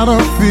know how to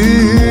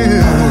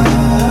feel.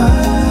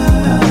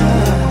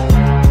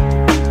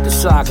 The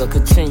saga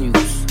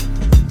continues.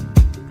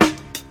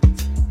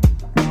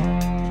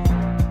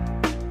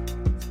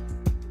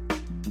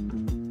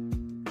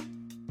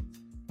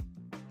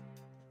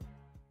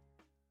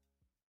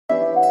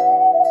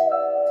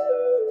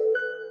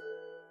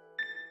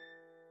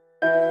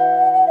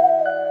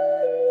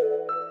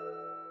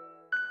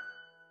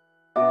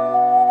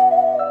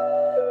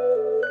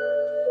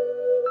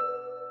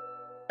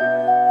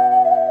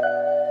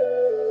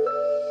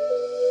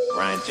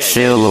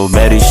 She a little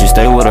baddie, she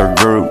stay with her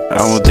group.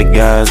 I'm with the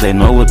guys, they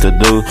know what to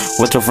do.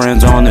 What your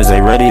friends on, is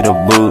they ready to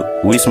boot?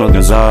 We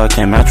smoking Zod,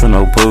 can't match with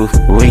no poof.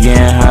 We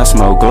getting high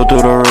smoke, go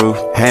through the roof.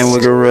 Hang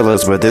with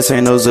gorillas, but this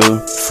ain't no zoo.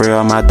 Free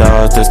all my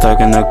dogs, they stuck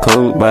in the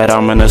coop. But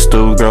I'm in the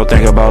stoop, girl,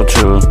 think about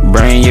you.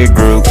 Bring your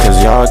group,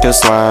 cause y'all can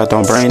slide.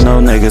 Don't bring no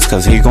niggas,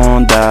 cause he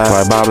gon' die.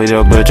 Like Bobby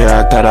the Butcher,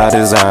 I cut out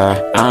his eye.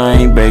 I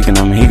ain't baking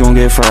him, he gon'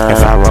 get fried.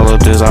 If I roll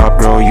up this op,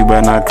 girl, you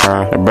better not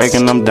cry.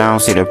 Breaking them down,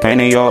 see the pain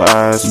in your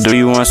eyes. Do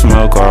you want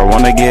smoke or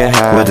wanna get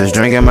high? With this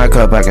drink in my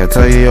cup, I can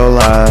tell you your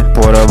lie.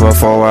 Poured up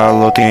before I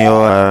look in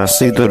your eyes.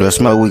 See through the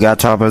smoke, we got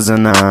choppers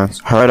and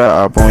nines. Heard her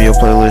up on your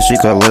playlist, she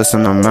could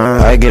listen to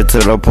mine. I get to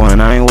the point,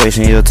 I ain't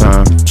wasting your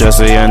time. Just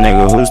a young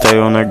nigga who stay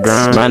on the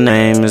grind. My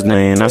name is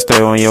Name, I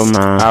stay on your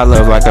mind. I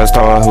live like a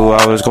star, who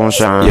always gon'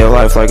 shine. Your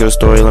life like a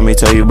story, let me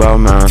tell you about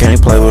mine.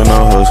 Can't play with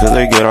no hooks, cause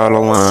they get all the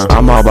line.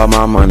 I'm all about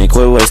my money,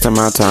 quit wasting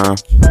my time.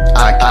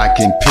 I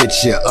can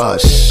picture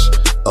us,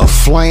 a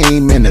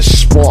flame and a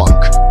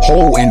spark,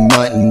 holding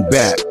nothing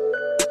back.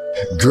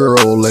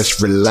 Girl, let's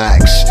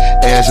relax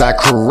as I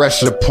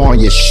caress upon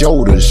your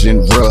shoulders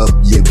and rub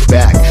your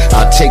back.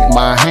 I take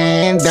my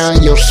hand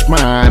down your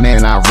spine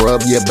and I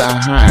rub you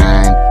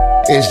behind.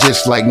 It's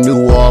just like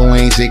New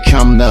Orleans, it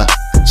come to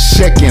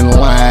Second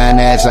line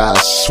as I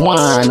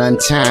swine,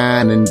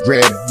 untine and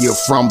grab you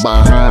from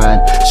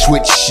behind.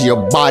 Switch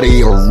your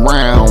body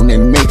around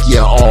and make you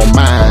all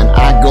mine.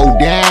 I go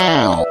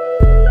down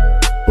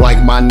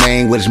like my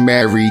name was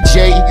Mary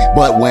J.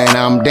 But when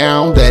I'm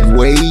down that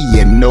way,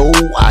 you know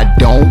I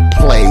don't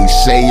play.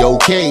 Say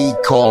okay,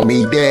 call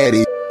me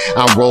daddy.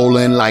 I'm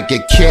rolling like a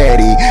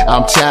caddy.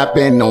 I'm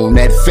tapping on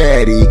that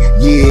fatty.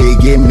 Yeah,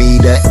 give me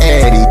the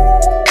Addy.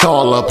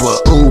 Call up a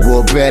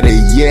Uber, better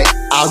yet,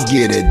 I'll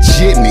get a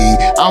jitney.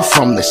 I'm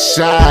from the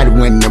side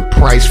when the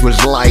price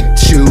was like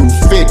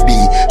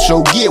 $2.50.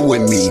 So get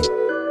with me.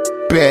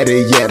 Better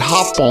yet,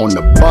 hop on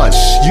the bus.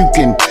 You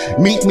can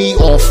meet me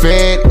on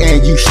Fed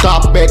and you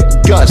stop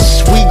at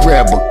Gus. We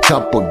grab a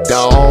couple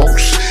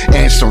dogs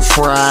and some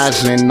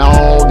fries and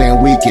all.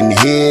 Then we can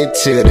head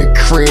to the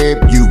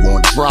crib. You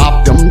gon'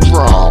 drop them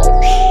draws.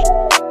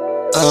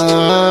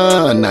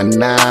 Nah, nah,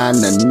 nah,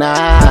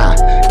 nah.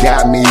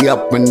 Got me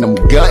up in them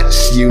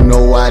guts, you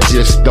know I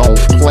just don't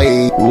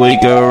play. We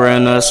could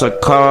rent us a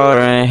car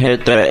and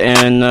hit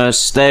the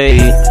interstate.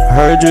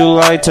 Heard you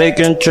like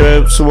taking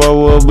trips, well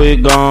we'll be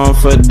gone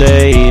for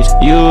days.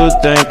 You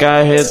would think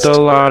I hit the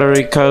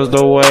lottery cause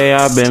the way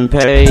I've been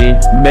paid.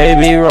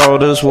 Baby roll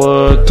this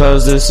wood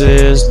cause this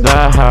is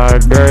the high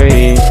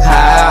grade.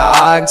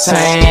 High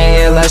octane,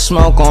 yeah, let's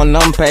smoke on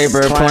them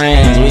paper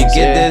planes. We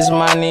get this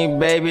money,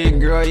 baby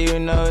girl, you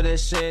know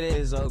this shit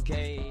is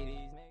okay.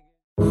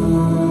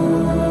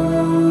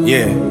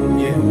 Yeah,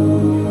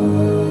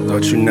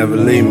 thought you'd never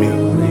leave me.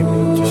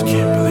 Just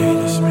can't believe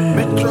this, man.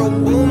 Metro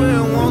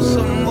Boomin wants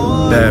some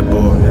more. Bad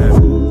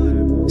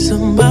boy.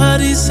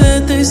 Somebody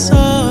said they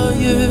saw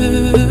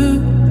you.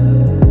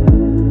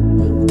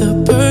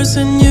 The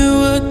person you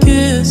were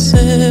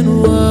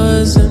kissing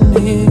wasn't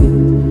me,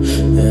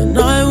 and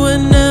I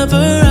would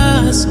never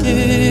ask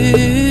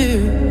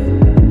you.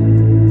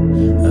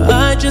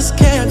 I just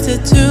kept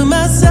it to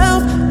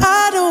myself.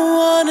 I don't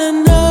wanna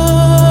know.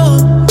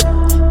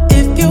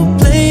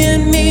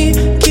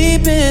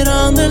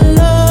 On the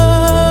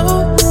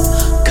low,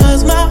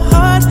 cause my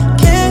heart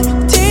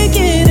can't take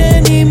it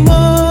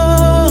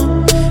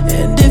anymore.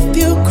 And if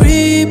you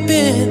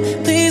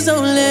creepin', please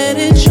don't let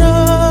it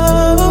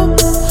show.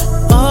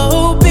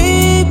 Oh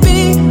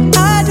baby,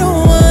 I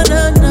don't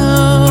wanna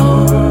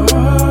know.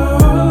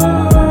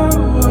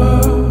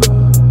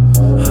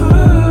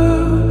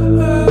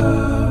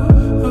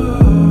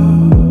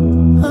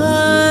 I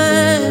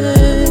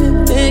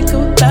think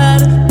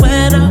about it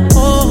when I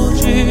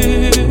hold you.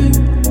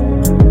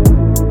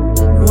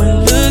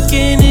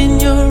 In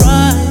your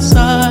eyes,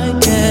 I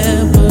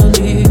can't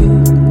believe,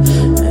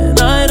 and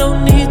I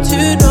don't need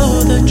to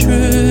know the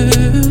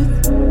truth.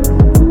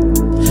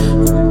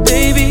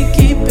 Baby,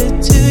 keep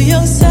it to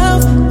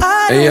yourself.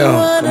 I don't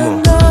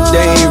wanna know.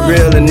 They ain't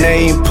real and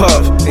they ain't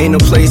puff. Ain't no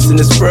place in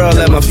this world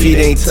that my feet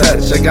ain't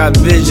touch. I got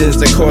visions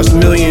that cost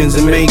millions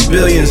and make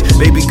billions.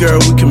 Baby girl,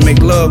 we can make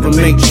love and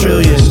make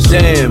trillions.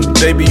 Damn,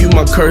 baby, you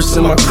my curse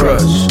and my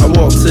crush. I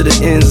walk to the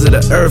ends of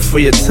the earth for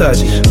your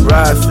touch.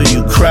 Ride for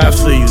you, cry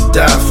for you,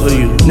 die for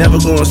you. Never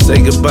gonna say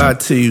goodbye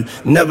to you,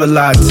 never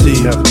lie to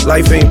you.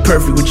 Life ain't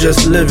perfect, we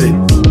just live it.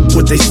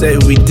 What they say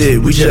we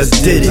did, we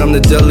just did it. I'm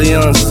the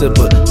DeLeon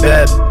sipper,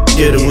 bad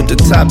getter with the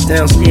top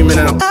down, screaming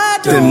out.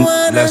 Then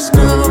let's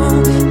go.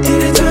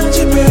 Did it touch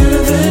you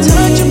better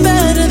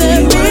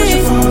than me?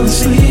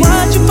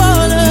 Why'd you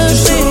fall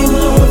asleep?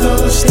 All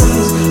those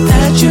things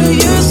that you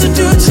used to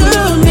do to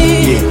me.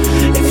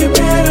 If you're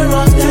better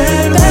off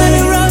that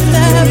way,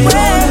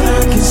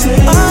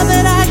 all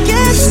that I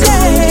can say,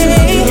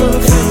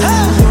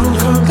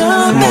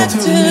 come back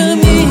to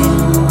me.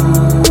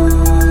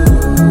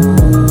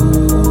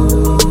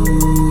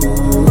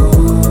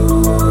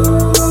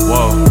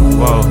 Whoa.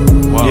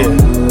 Yeah.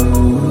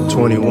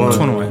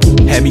 21.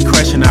 Had me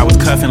crushing, I was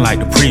cuffing like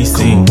the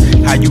precinct.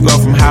 How you go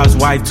from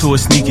housewife to a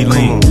sneaky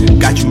link?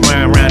 Got you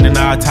riding around in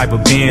all type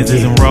of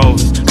Benzes and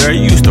Rolls. Girl,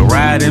 you used to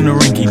ride in the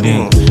rinky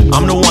dink.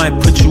 I'm the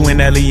one put you in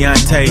that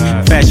Leontay.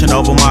 Fashion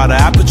over model,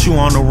 I put you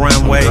on the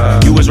runway.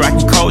 You was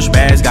rocking Coach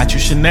bags, got you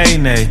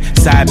Sinead.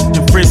 Side bitch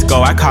in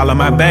Frisco, I call her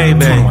my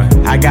baby.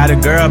 I got a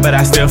girl, but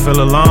I still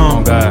feel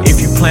alone.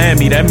 If you plan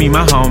me, that mean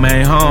my home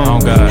ain't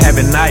home.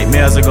 Having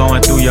nightmares are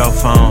going through your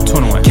phone.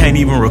 Can't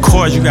even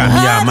record, you got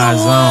me out my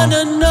zone. I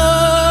wanna know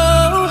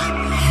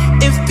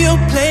if you're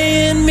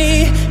playing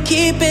me,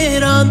 keep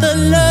it on the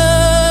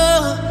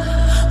low.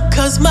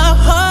 Cause my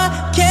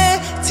heart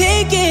can't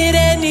take it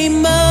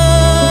anymore.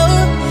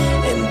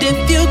 And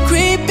if you're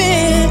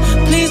creeping,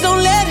 please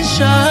don't let it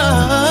show.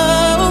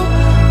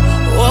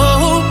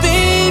 Oh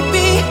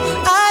baby,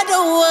 I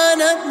don't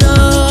wanna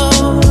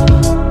know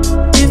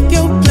if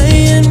you're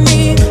playing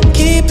me,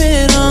 keep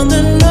it on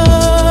the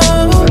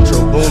low. Metro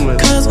Boomin.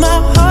 Cause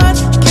my heart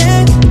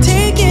can't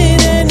take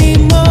it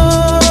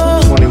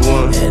anymore.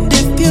 21. And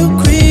if you're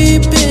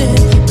creeping,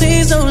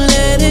 please don't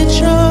let it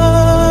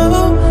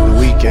show. The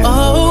Weekend.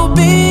 Oh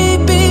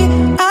baby,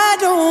 I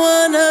don't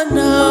wanna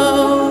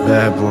know.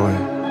 Bad boy.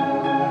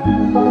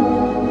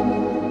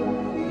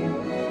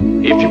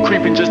 If you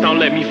just don't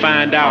let me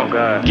find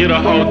out. Get a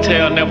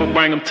hotel, never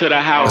bring them to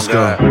the house. Let's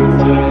go.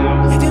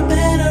 If you're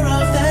better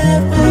off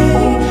that way,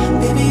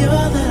 baby,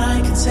 all that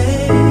I can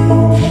say.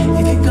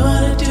 If you're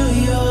gonna do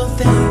your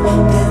thing,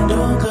 then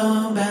don't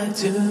come back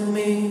to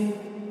me.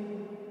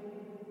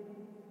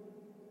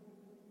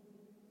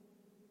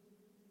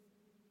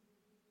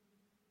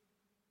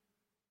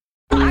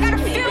 I gotta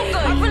feel good.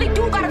 I really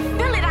do gotta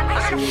feel it. I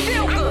gotta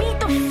feel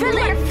good. I need to feel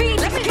it.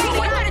 Let me do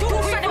what I gotta do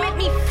something to make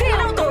me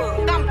feel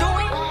good. I'm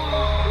doing.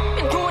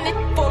 Been doing it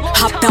for a long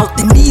time. Hopped out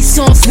the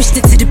Nissan, switched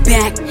it to the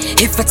back.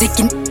 If I take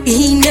him,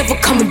 he ain't never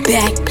coming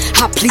back.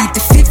 I plead the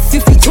fifth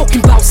if he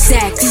talking about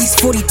sacks. These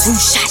 42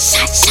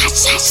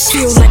 shots,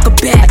 feel like a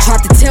bat.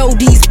 Tried to tell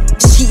these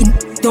cheating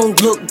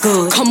don't look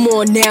good. Come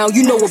on now,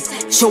 you know a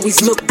bitch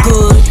always look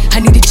good.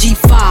 I need a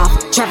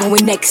G5, driving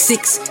with next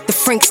 6. The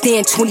Frank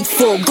stand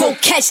 24, go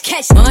catch.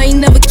 I ain't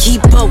never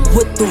keep up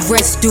with the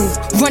rest do.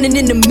 Running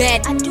in the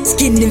mad,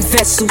 getting in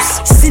vessels.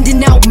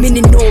 Sending out men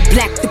in all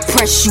black to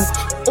press you.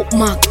 Oh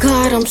my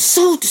God, I'm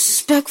so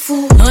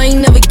disrespectful. I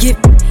ain't never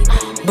give,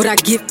 but I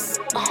give.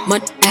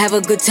 Have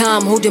a good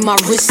time holding my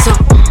wrists up.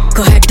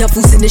 Go ahead,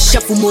 duffels in the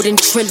shuffle more than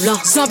Triller.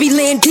 Zombie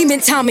land,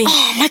 demon Tommy.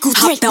 Michael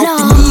hopped out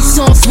the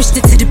Nissan, switched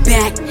it to the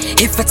back.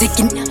 If I take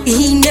him,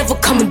 he ain't never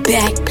coming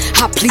back.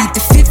 I plead the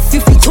fifth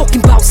if he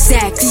talking about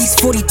sacks. These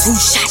 42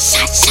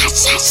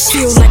 shots,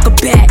 feel like a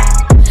bat.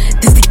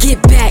 This to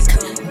get back,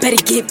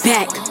 better get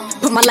back.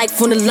 Put my life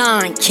on the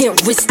line, can't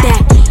risk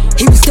that.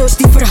 He was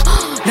thirsty for the,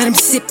 let him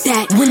sip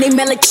that. When they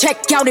mail a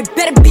check out, it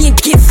better be a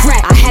gift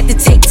wrap. I had to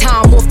take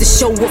time off to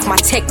show off my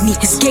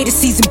technique. It's gator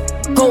season,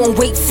 go and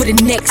wait for the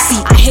next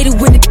seat. I hate it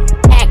when the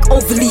act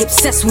overly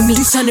obsessed with me.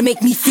 Do something to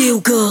make me feel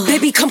good.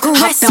 Baby, come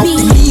caress me. Hopped out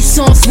the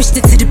Nissan, switched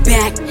it to the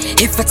back.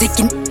 If I take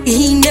him,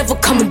 he ain't never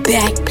coming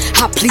back.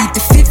 I plead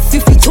the fifth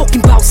if he talking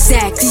about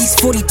sacks. These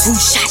 42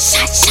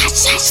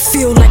 shots,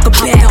 feel like a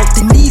bat. Hopped out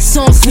the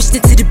Nissan, switched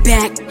it to the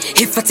back.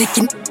 If I take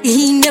him,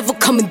 he ain't never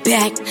coming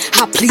back.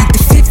 I plead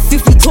the fifth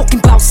if he talking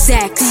about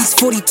sacks. These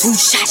 42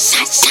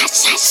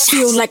 shots,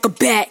 feel like a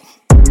bat.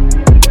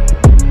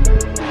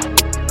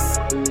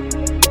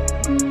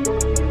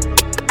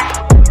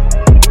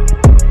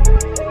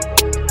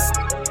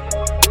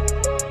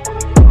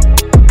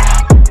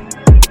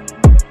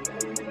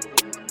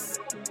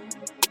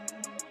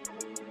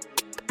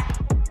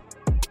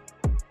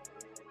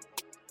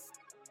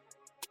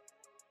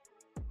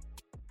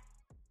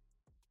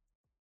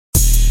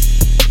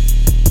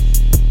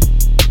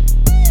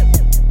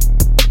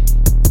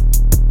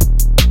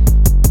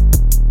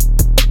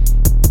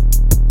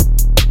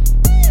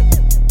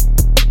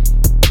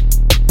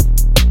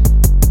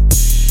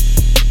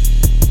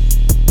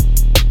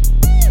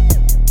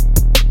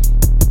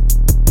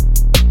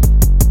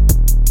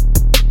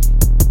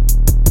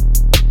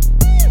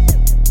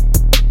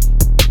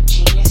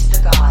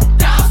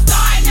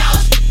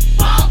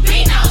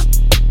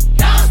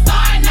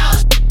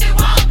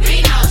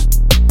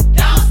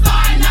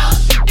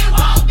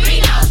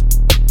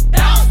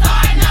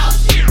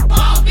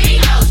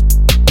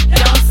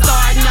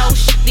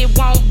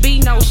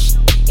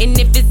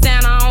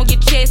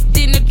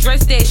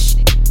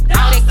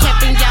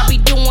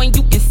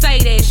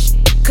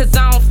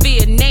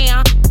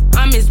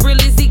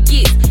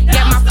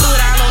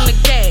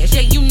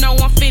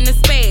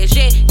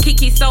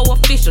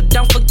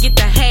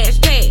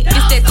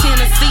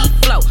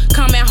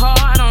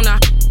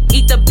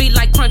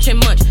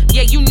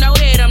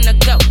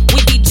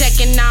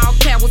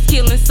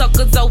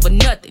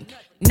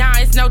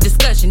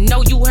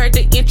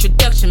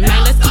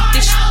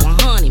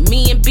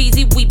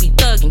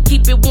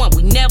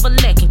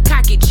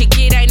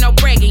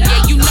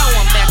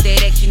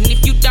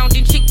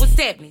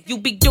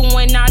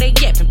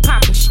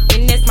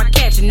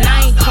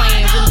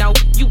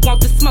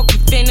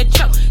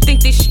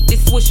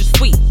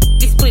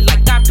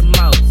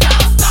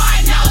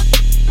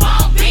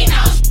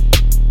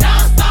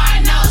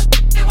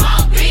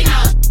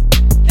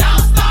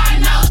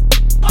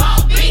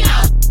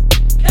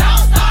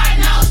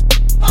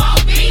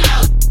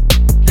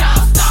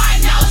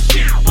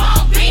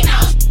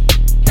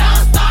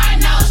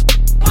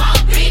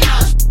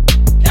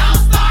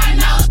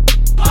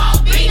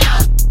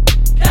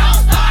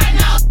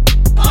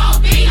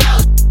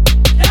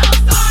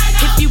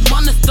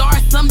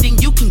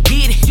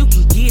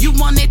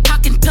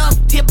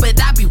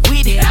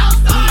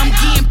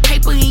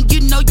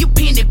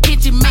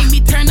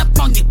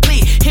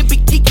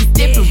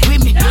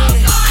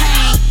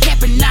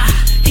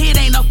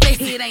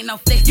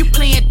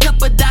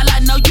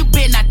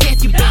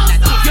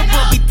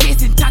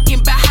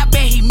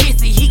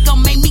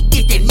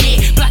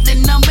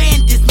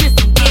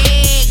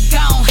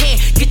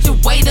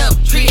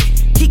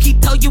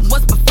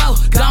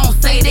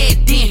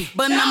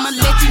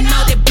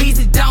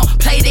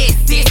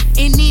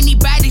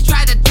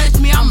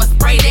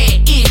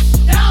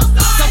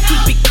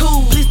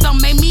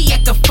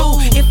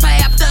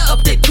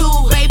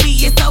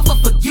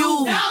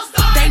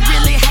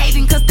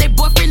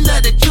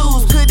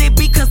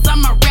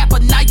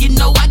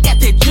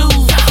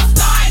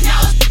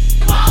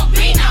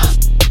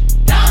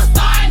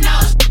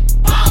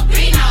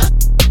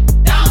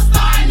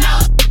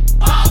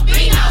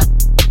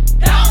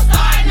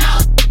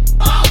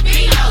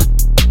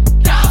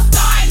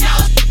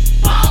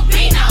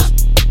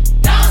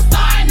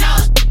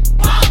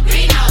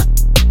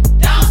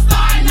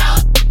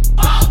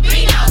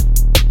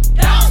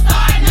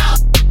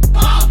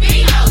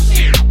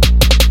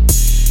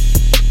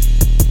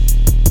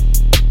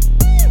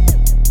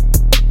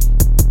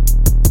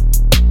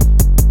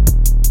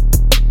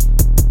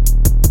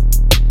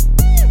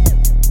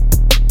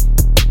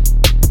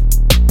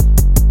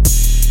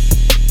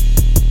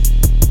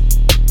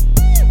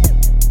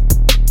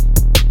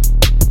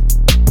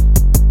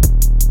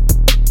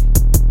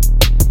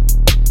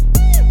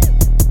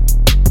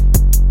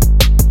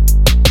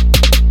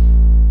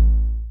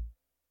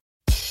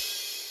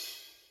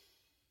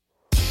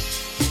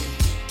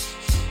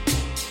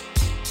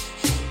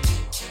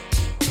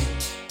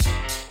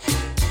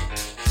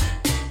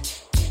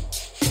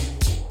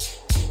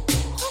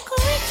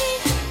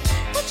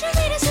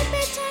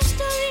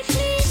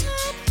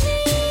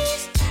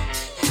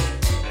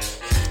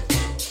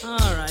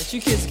 You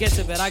kids get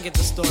to bed, I get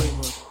the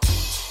storybook.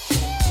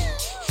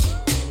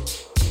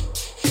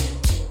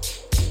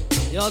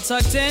 Y'all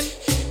tucked in?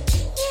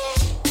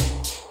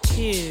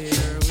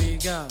 Here we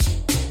go.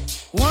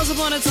 Once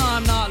upon a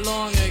time, not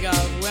long ago,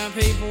 when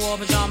people wore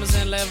pajamas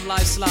and lived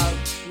life slow,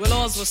 where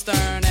laws were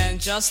stern and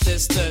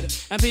justice stood,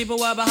 and people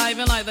were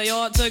behaving like they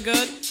ought to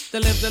good,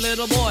 there lived a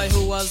little boy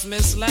who was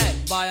misled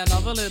by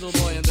another little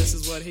boy, and this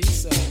is what he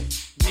said.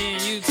 Me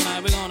and you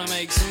tonight, we're gonna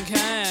make some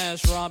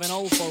cash, robbing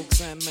old folks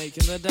and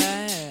making the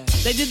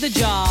dash. They did the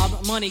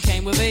job, money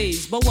came with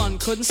ease, but one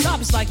couldn't stop,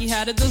 it's like he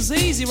had a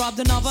disease. He robbed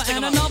another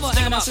and another,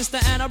 and a sister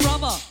and a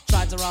brother.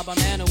 Tried to rob a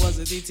man who was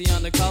a DT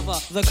undercover.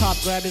 The cop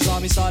grabbed his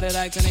arm, he started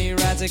acting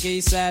erratic.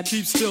 He said,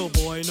 keep still,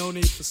 boy, no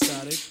need for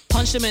static.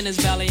 Punched him in his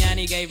belly and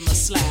he gave him a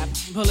slap.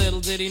 But little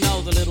did he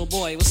know the little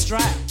boy was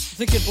strapped.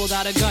 The kid pulled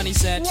out a gun, he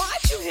said,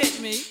 why'd you hit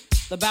me?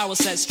 The barrel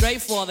set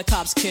straight for the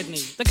cop's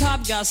kidney. The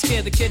cop got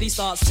scared, the kid he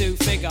starts to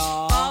figure,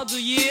 I'll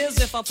do years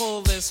if I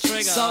pull this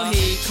trigger. So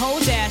he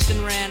cold dashed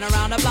and ran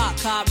around the block.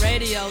 Cop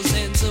radios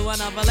into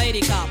another lady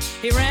cop.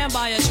 He ran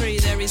by a tree,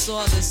 there he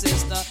saw the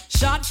sister.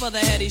 Shot for the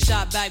head, he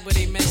shot back but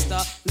he missed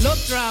her.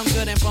 Looked round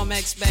good and from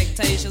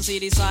expectations he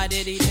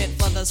decided he'd hit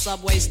for the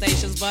subway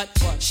stations. But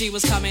she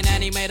was coming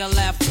and he made a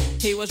left.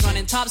 He was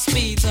running top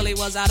speed till he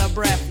was out of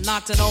breath.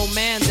 Knocked an old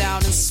man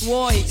down and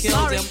swore he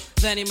killed him.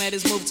 Then he made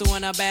his move to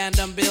an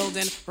abandoned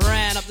building.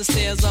 Ran up the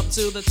stairs up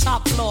to the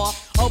top floor.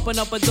 Opened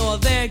up a door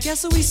there,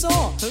 guess who he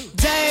saw? Who?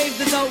 Dave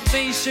the dope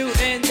fiend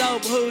shooting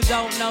dope. Who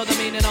don't know the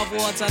meaning of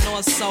water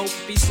nor soap?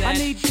 He said, I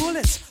need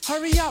bullets,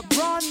 hurry up,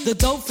 run. The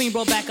dope fiend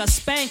brought back a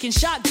spanking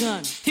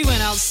shotgun. He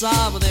went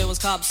outside but there was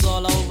cops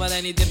all over.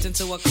 Then he dipped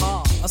into a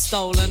car, a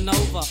stolen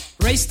Nova.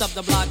 Raced up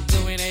the block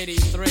doing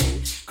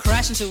 83.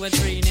 Crashed into a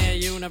tree near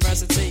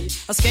University.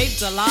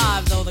 Escaped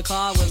alive though the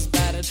car was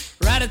battered.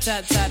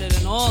 Rat-a-tat-tatted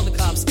and all the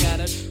cops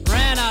scattered.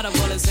 Ran out of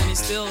bullets and he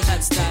still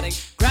had static.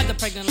 Grabbed the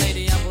pregnant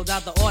lady and pulled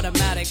out the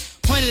automatic.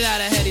 Pointed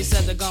at her head, he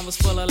said the gun was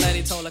full of lead.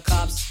 He told the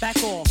cops,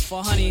 back off,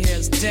 for honey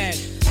here's dead.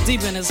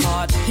 Deep in his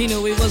heart, he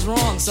knew he was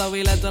wrong. So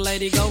he let the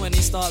lady go and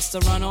he starts to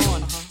run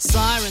on.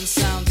 Sirens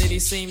sounded, he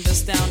seemed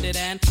astounded.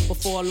 And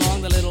before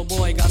long the little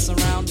boy got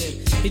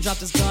surrounded. He dropped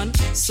his gun,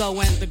 so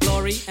went the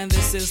glory. And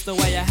this is the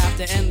way I have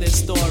to end this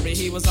story.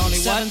 He was only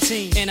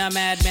 17, in a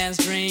madman's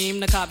dream.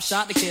 The cop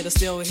shot the kid, I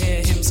still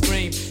hear him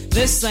scream.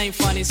 This ain't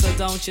funny, so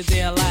don't you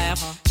dare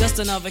laugh. Just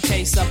another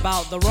case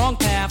about the wrong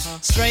path.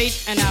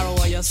 Straight and narrow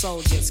or your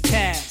soul gets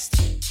cast.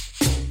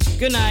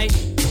 Good night.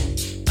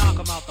 Knock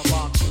him out the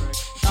box, Rick.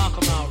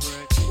 Knock him out,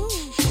 Rick.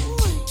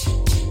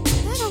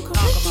 Knock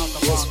him out the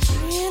box,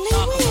 Rick.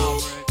 Knock him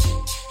out, Rick.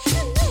 I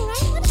know,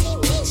 right? What does he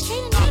mean,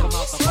 straight and narrow? Knock him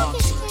out the box,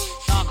 Rick.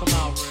 Knock him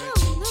out, Rick.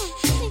 Oh, no.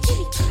 I think you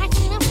be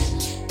cracking it up.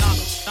 Knock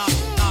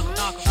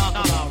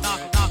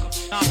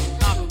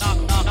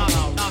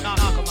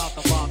him out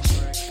the box,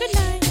 Rick. Good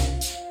night.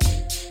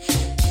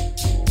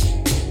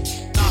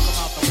 Knock him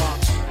out the box,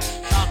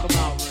 Rick. Knock him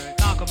out, Rick.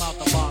 Knock him out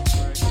the box,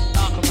 Rick.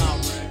 Knock him out,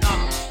 Rick.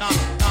 Knock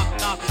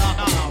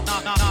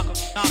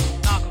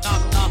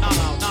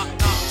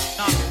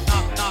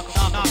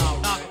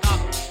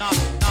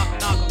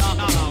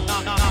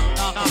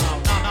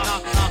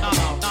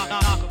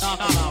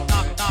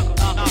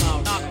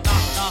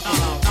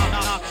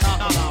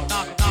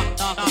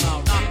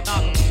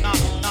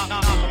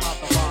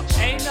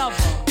Ain't never.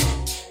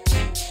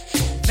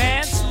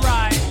 Vance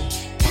Wright.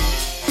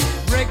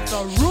 Rick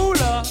the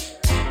Ruler.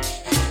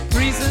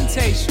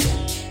 Presentation.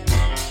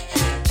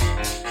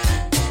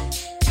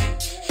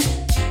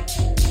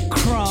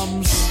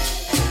 Crumbs.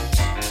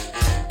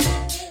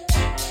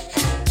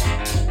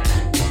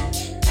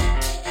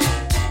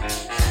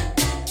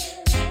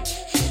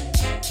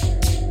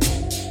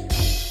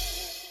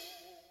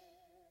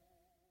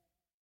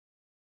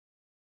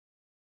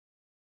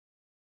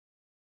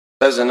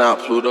 Pheasant out,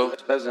 Pluto.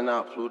 Pheasant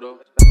out, Pluto.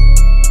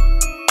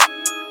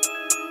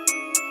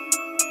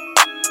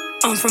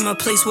 I'm from a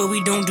place where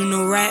we don't do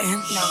no ratting.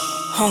 No.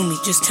 Homie,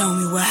 just tell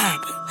me what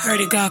happened. Heard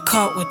it got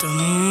caught with the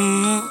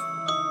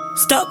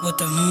stuck with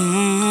the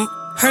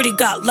Heard it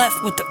got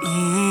left with the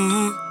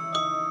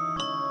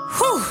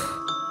Whew.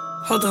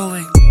 Hold on,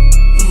 wait.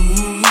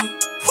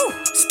 Whew.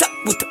 Stuck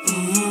with the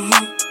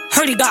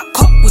Heard he got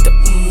caught with the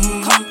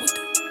caught with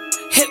the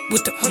hit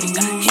with the heard he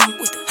got hit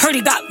with the heard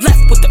he got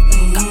left with the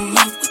got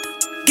left with the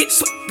get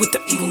swept with the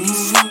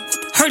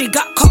heard he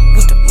got caught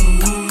with the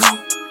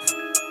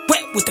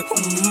wet with the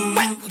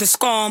wet with the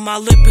scar on my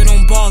lip. It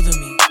don't bother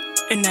me,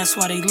 and that's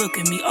why they look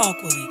at me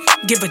awkwardly.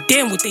 Give a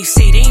damn what they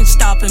say, they ain't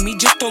stopping me.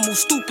 Just don't move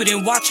stupid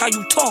and watch how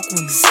you talk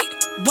with me. Say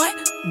what?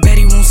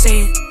 Betty won't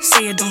say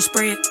it, don't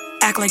spray it.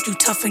 Act like you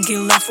tough and get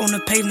left on the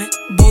pavement.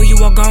 Boy, you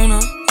a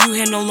goner, you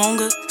here no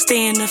longer.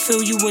 Stay in the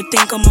field, you would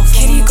think I'm a foreigner.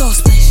 Kitty go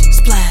splish,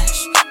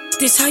 splash.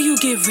 This how you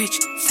get rich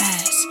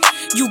fast.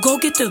 You go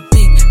get the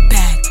big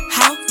bag.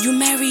 How? You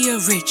marry a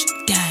rich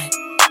dad.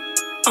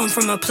 I'm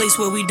from a place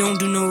where we don't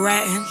do no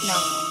ratting. No.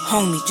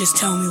 Homie, just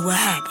tell me what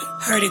happened.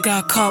 Heard it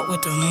got caught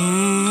with the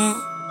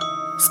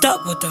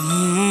stuck with the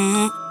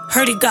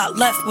Heard it got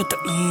left with the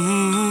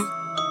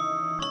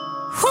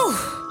Whew.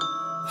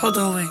 Hold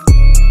on, wait.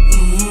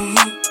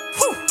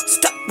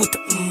 with the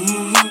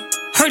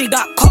Heard he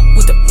got caught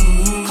with the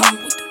caught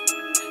with the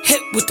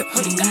hit with the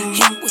heard he got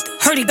hit with the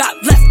heard he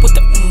got left with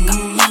the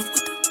got left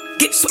with the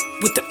get swept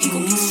with the ego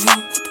get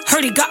swept with the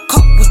heard he got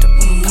caught with the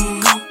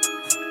got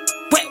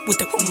wet with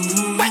the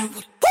wet with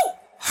it.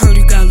 Heard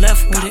he got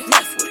left with it.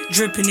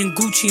 Dripping in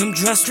Gucci, I'm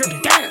dressed with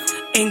it. Damn.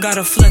 Ain't got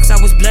a flex,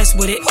 I was blessed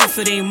with it. If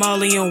it ain't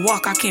Molly and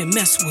Walk, I can't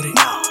mess with it.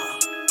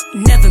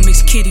 Never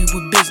mix kitty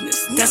with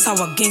business. That's how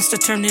a gangster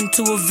turned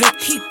into a Vic.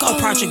 A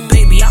project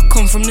baby, I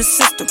come from the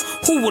system.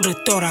 Who would've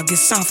thought I'd get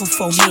signed for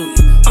 4 million?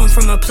 I'm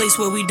from a place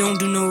where we don't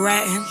do no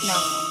ratting.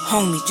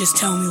 Homie, just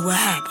tell me what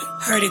happened.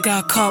 Heard he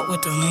got caught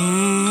with the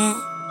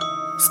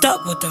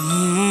stuck with the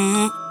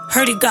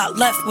heard he got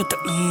left with the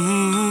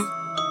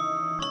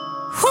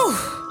whew.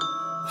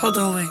 Hold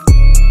on, wait.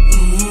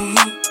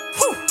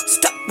 Whew.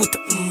 Stuck with the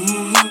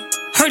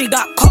heard he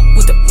got caught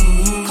with the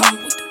caught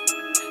with the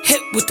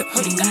hit with the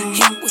heard he got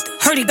hit with the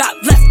heard he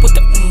got left with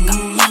the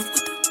got left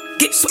with the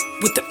get swept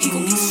with the ego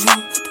get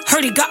swept with the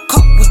heard he got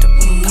caught with the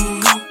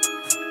got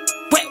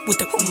wet with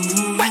the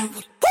wet with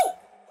the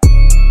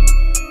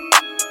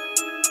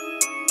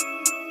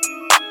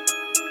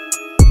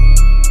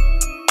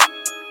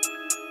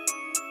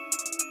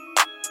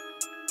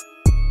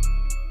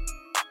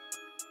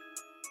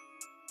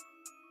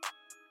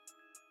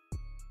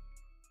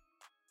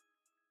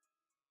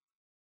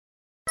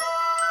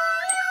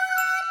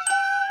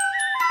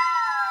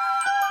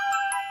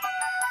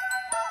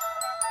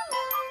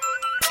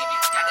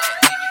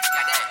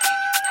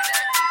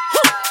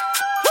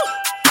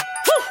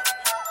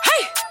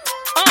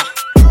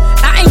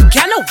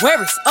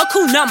worries, a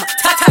kunama,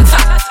 ta ta ta.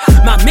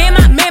 My man,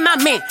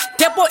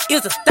 that boy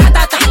is a da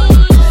da da.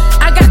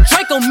 I got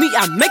Drake on me,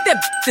 I make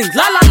that thing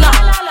la la la.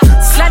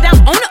 Slide down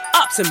on the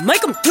ups and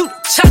make them do the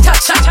cha cha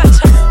cha.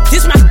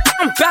 This my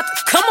I'm about to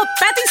come up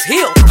at these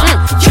hills.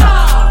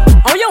 Yeah.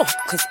 On yo,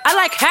 cause I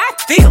like how I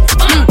feel.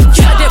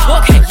 Yeah, that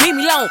boy can't leave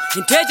me alone,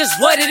 and that's just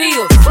what it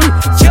is.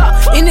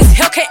 Yeah, in this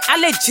Hellcat, I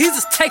let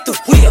Jesus take the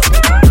wheel.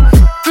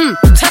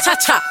 Cha cha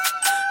cha,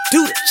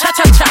 do the cha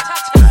cha cha.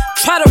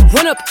 Try to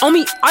run up on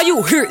me, all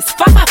you hear is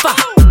fa fa fa.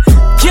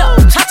 Yeah,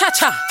 cha cha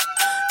cha,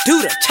 do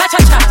the cha cha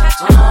cha.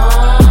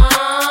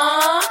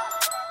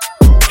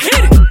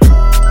 Hit it.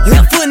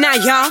 Left foot now,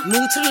 y'all.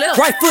 Move to the left.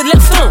 Right foot,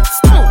 left stomp.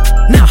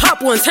 Now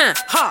hop one time.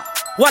 Hop.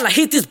 While I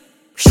hit this.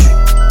 2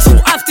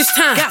 off this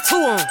time. Got 2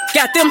 on.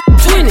 Got them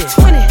 20.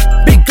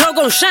 Big glow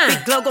gon' shine.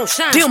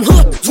 Them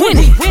hood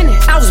 20.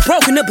 I was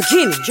broke in the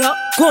beginning.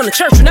 Going to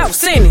church when I was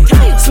sinning.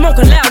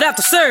 Smoking loud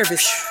after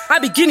service. I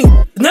be getting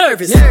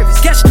nervous.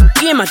 Got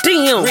shit in my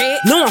DM.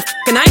 No, I'm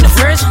fucking, I ain't a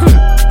virgin.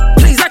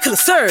 Please, I could've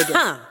served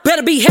her.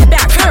 Better be head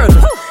back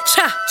curling.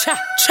 Cha, cha,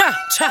 cha,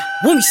 cha.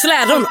 When we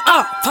slide on the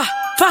up. Fa,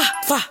 fa,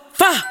 fa,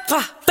 fa,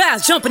 fa.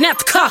 Fast jumping at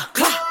the car.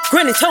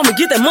 Granny told me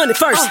get that money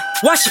first.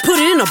 Why she put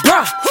it in a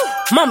bra?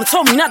 Mama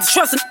told me not to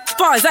trust him. As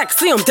far as I can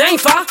see him, dang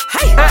far.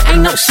 I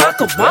ain't no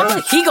sucker,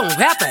 mama. He gon'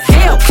 have to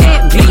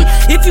Hellcat me.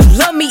 If you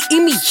love me,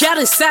 eat me out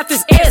inside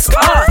this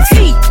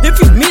SRT. If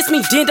you miss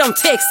me, then don't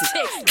text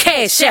it.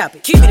 Cash app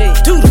it. Keep it in.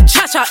 Do the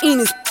cha-cha in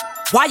his.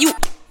 Why you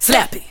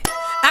slap it?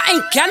 I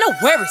ain't got no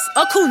worries.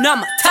 A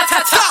kunama, ta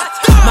ta ta.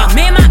 My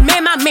man,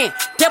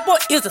 that boy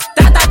is a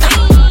da da da.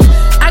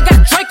 I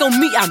got Drake on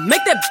me, I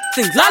make that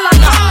thing la la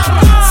la.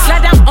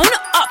 Slide down on the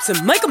ups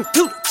and make them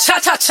do the cha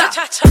cha cha.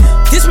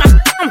 This my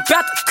I'm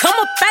about to come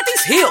up at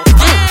these hills.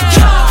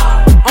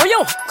 On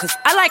yo, cause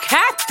I like how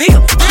I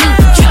feel.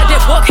 Yeah,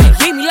 that boy can't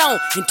leave me alone,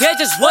 and that's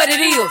just what it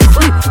is.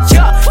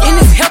 Yeah, in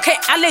this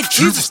Hellcat, I let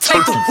Jesus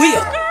take the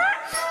wheel.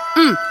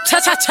 Cha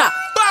cha cha,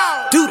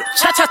 do the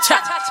cha cha cha.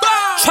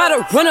 Try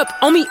to run up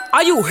on me,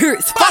 all you hear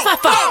is fa fa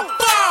fa.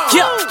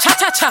 Yeah, cha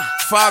cha cha,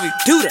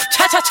 do the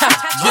cha cha cha.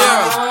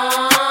 Yeah.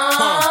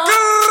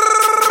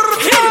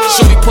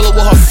 Shorty pull up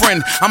with her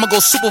friend. I'ma go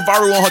super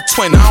viral on her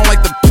twin. I don't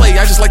like to play,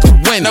 I just like to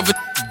win. Never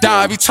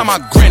die every time I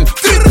grin.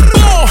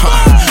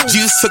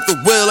 Jesus took the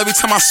wheel every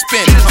time I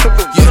spin.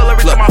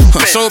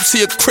 Show up to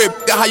your crib,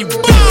 got how you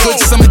been. Good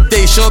summer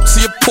day, show up to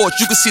your porch.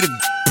 You can see the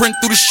print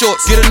through the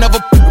shorts. Get another,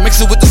 mix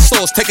it with the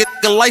sauce. Take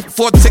a life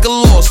before I take a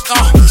loss.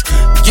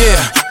 Yeah.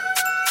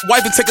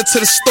 Wipe and take her to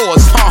the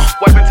stores,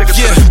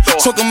 yeah,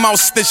 talking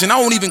about snitching, I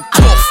don't even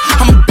cough.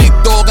 I'm a big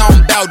dog, I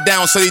don't bow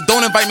down, so they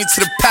don't invite me to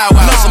the powwow.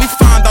 Let me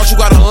find out you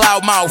got a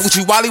loud mouth.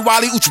 Uchi wally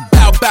wally, uchi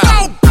bow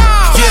bow.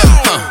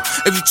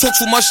 Yeah, if you talk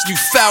too much, you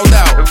fouled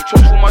out.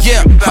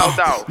 Yeah,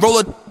 roll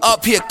it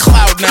up here,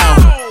 cloud now.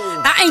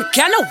 I ain't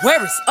got no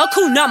worries, a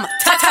kunama,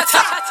 ta ta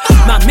ta.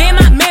 My man,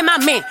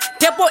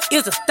 that boy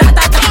is a da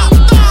da da.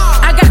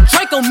 I got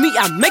Drake on me,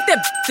 I make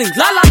that thing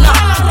la la la.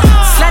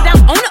 Slide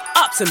down on the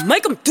ups and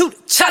make them do the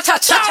cha cha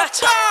cha.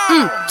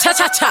 Cha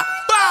cha cha,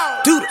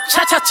 do the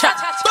cha cha cha.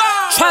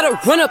 Try to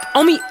run up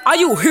on me, all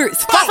you hear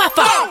is fa fa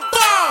fa.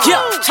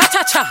 Yeah, cha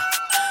cha cha,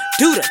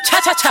 do the cha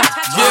cha cha.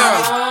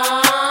 Yeah.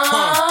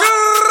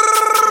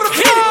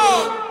 Hit it.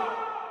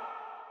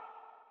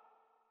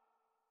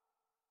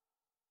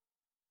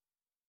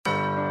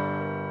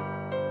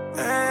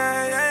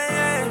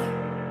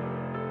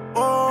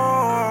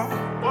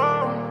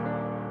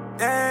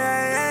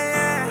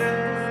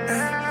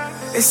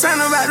 It's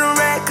something about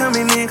the rat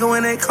coming in, cause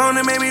when they come,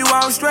 they make me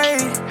walk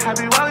straight. I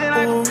be walking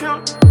like a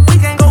pimp. We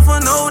can't go for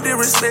no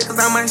disrespect, cause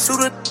I might shoot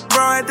a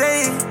broad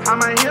day. I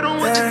might hit him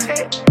with the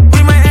tech.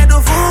 We might act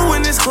the fool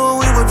when it's cool,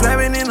 we were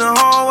driving in the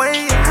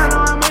hallway. I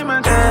know I made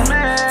my dad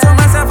mad. Told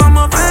myself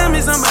I'ma find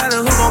me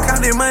somebody who gon' count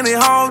their money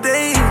all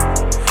day.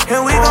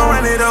 And we gon'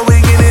 run it up,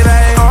 we get it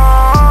like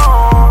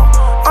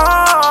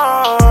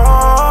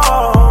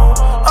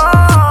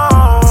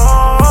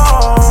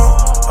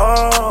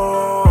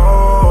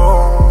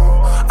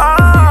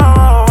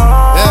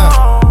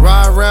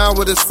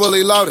it's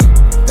fully loaded.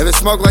 If it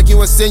smoke like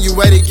you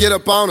insinuated, get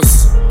up on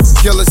us.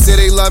 Killer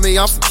City, love me,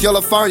 I'm from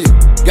California.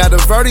 Got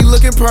the verdi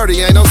looking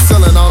purty, ain't no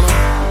ceiling on them.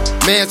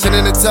 Mansion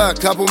in the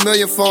tuck, couple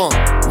million for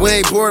 'em. We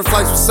ain't board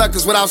flights with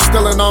suckers without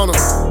spilling on them.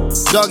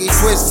 Doggy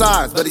switch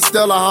sides, but he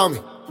still a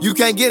homie. You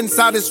can't get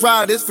inside this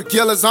ride, it's for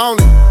killers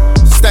only.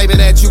 Statement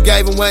that you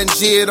gave him wasn't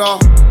G at all.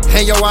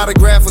 And your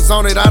autograph was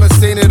on it, I done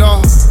seen it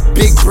all.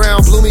 Big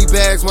brown bloomy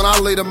bags when I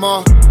lead them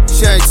all.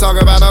 She ain't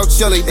talking about no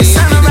chili, it's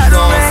something about the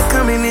rat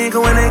coming in,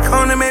 cause when they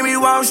come, they make me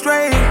walk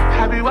straight.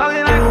 I be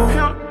walking like a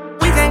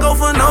pimp. We can't go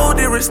for no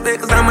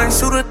disrespect, cause I might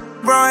shoot a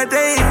broad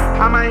day.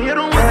 I might hit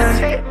him with the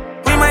tech.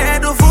 We might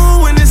act the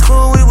fool when it's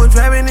cool, we were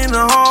driving in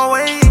the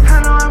hallway.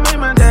 I know I made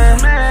my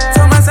dad mad.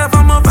 Told myself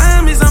I'ma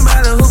find me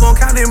somebody who gon'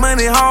 count their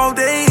money all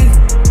day.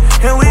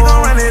 And we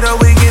gon' run it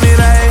up, we get it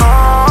like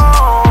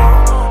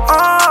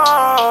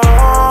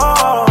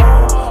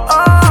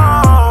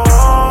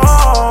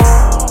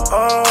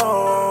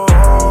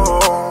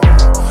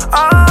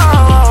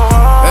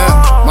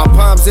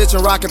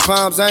itching, rockin'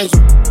 Palms Angel.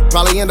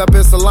 Probably end up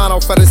in Solano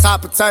for this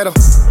hot potato.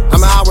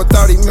 I'm an hour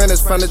 30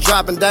 minutes from the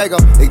dropping Dago.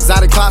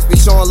 Exotic cops be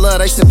showing love,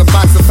 they ship a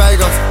box of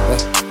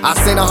Fagos. I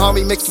seen a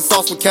homie mix the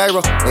sauce with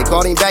Cairo. They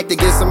called him back to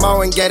get some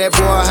more and gave that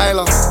boy a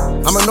halo.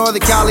 I'm a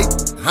Northern Cali,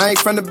 I ain't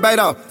from the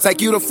Beto.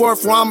 Take you to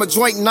fourth where I'm a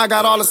joint and I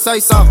got all to say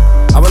so.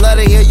 I would let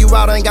her hear you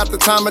out, I ain't got the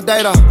time of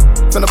day though.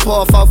 Finna pull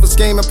off for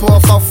scheme and pull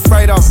off for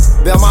Fredo.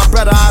 Bail my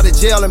brother out of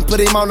jail and put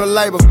him on the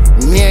label.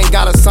 And he ain't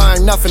gotta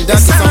sign nothing,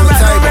 that's just on the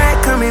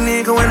table. Coming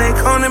in, cause when they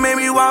come, they make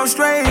me walk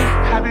straight.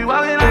 I be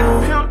walking like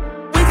a pimp.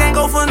 We can't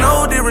go for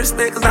no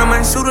disrespect, cause I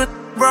might shoot a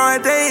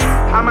broad day.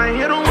 I might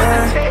hit him with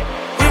the tech.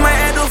 We might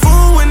act the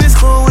fool when it's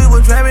cool, we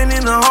were driving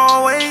in the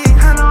hallway.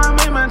 I know I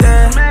made my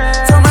dad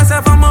mad. Told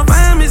myself I'ma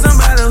find me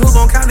somebody who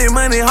gon' count their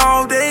money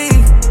all day.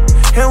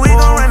 And we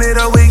gon' run it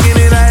up, we get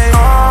it like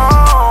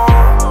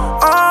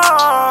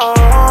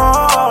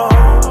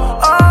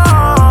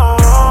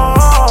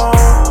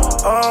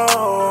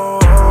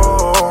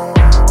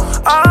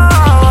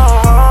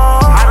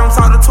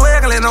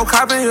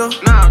cop in here.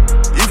 Nah.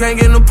 You can't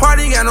get in the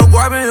party, got no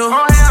guap in here.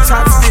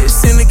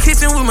 Chopsticks in the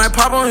kitchen, we might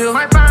pop on here.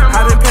 I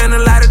been paying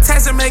a lot of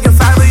tax and making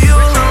 5 a year.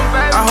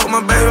 I hope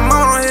my baby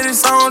mama don't hear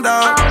this song,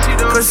 dog.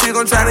 Cause she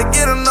gon' try to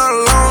get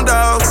another loan,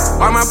 dog.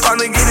 Why my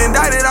partner get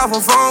indicted off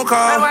a phone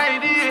call?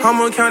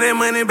 I'ma count that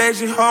money back,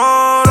 she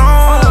hold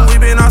on.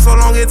 We been out so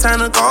long, it's time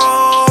to go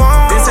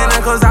on. This ain't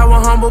that cause I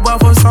was humble, but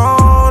for so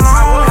long.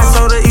 I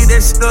told her eat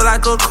that shit up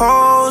like a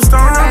cold stone.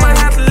 I might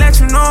have to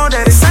let you know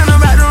that it's something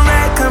about the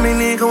rat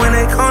coming in, cause when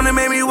they come, they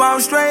make me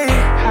walk straight.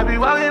 I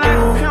be walking like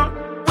a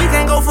pimp. We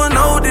can't go for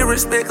no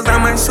disrespect, cause I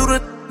might shoot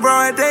a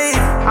broad day.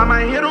 I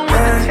might hit him with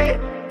the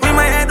tech. We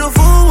might act the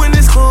fool when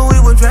it's cool,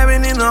 we were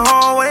driving in the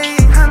hallway.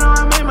 I know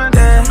I made my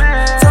dad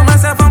mad. Told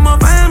myself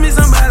I'ma find me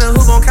somebody who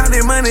gon' count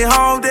their money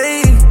all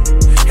day.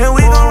 And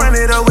we gon' run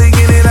it up, we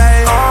get it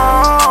like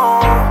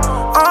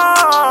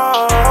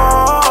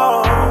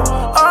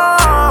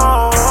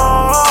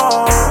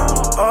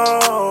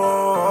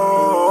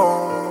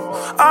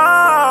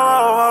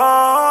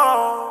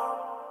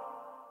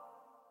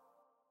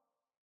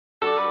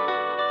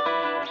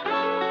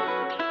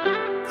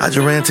I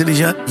just ran to this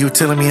young, you were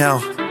telling me how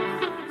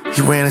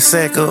he ran his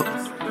sack up,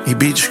 he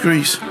beat the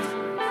streets.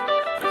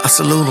 I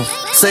salute him.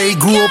 Say he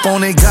grew up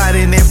on that God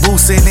and that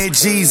Boost and that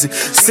Jeezy.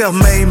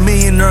 Self-made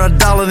millionaire,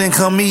 $1 then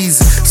come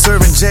easy.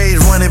 Serving J's,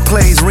 running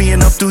plays,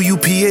 reeing up through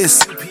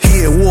UPS.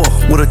 He at war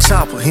with a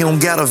chopper, he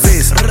don't got a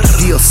vest.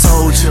 He a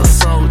soldier,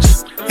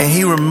 and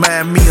he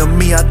remind me of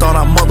me. I thought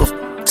I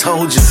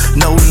told you,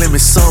 no limit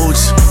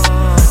soldier.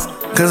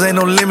 Cause ain't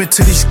no limit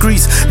to these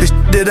streets. This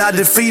that I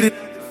defeated,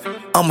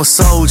 I'm a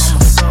soldier.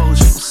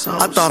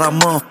 I thought I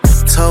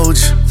told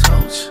you.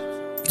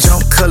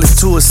 Jump colors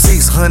to a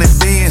 600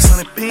 Benz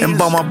and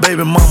bought my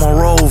baby mama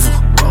Rover.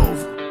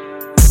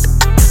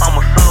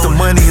 The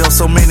money up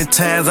so many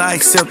times, I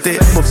accept that.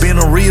 But being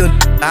a real,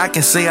 I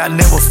can say I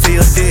never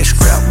feel that.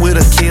 Scrap with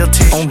a kill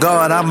tech. On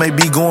God, I may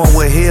be going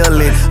where hell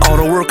at. All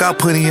the work I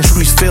put in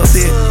streets felt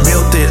that.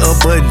 Melt that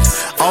up button.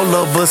 All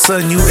of a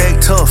sudden you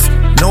act tough,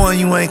 knowing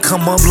you ain't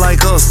come up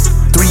like us.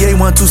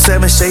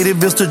 38127 Shaded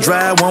Vista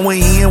Drive. One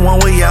way in, one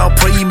way out.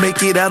 Pray you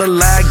make it out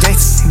alive.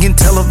 Gangsters getting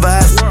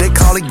televised. They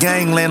call it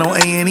gangland on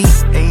A&E.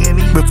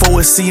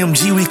 Before it's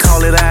CMG, we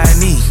call it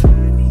I&E.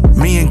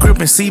 Me and Grip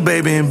and C,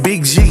 baby, and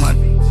Big G.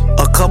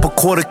 A couple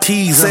quarter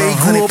keys. Say he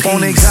grew up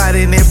on that God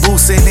in that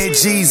boots and that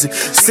Jeezy.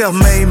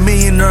 Self-made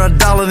millionaire,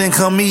 $1 then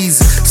come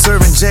easy.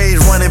 Serving J's,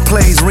 running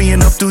plays,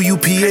 reeing up through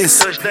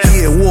UPS.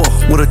 He at war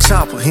with a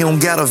chopper, he don't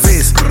got a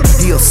vest.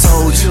 He a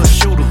soldier,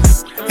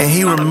 and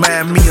he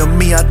remind me of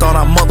me. I thought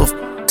I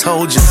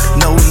told you,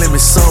 no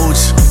limit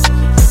soldier.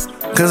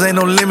 Cause ain't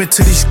no limit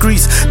to these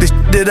streets. The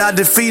that I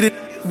defeated,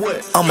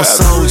 I'm a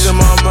soldier. Reason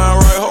my mind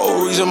right,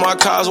 whole reason my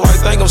cars white.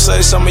 Think I'm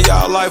saying some of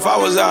y'all life. I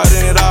was out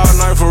in it all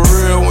night for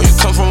real. When you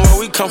come from where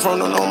we come from,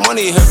 no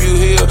money help you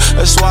heal.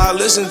 That's why I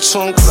listen to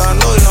them, cause I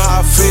know you know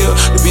how I feel.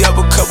 To be up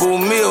a couple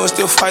of meals and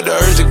still fight the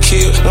urge to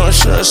kill. No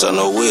insurance or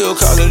no wheel,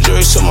 causing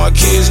juries to my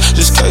kids.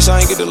 Just in case I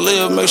ain't get to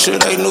live, make sure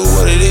they knew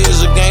what it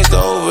is. Against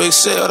the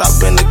over-excelled, I've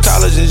been to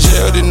college and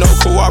jail. Didn't know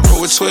cooperate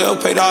with 12.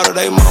 Paid all of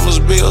they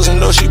mama's bills,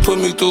 and though she put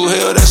me through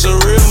hell, that's a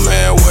real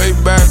man. Way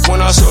back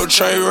when I saw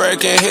train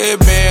wreck and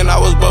headband, I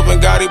was bumping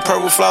Gotti,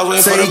 purple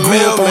flowers waiting for the mailman.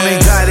 Say he grew up on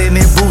that Gotti and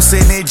that boots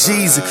and that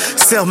Jeezy.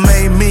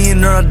 Self-made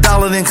millionaire,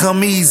 $1 then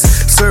come easy.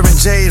 Serving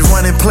J's,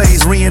 running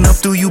plays, reeing up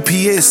through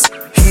UPS.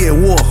 He at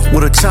war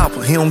with a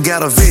chopper, he don't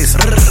got a vest.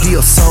 He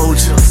a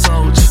soldier,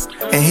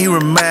 and he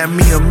remind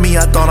me of me.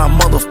 I thought I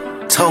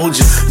told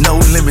you, no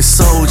limit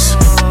soldier.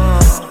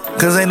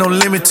 Cause ain't no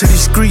limit to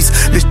these streets.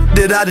 This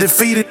that I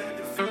defeated,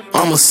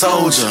 I'm a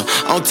soldier.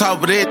 On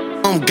top of that,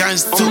 I'm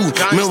gangsta too.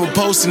 Remember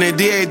posting that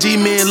DAG,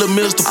 man, little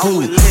Mr.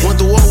 Pooh. Went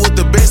to war with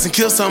the best and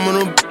killed some of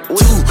them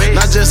too.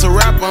 Not just a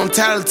rapper, I'm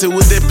talented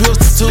with that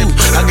pistol too.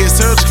 I get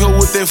surgical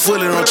with that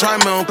fully. Don't try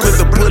me, don't quit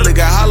the bullet.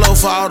 Got hollow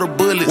for all the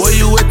bullets. Where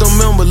you at, them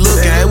member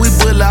looking? Hey, we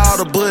bullet all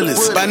the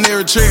bullets.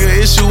 Binary trigger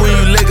issue when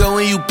you let go,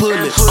 when you pull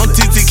it. I'm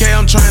TTK,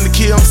 I'm trying to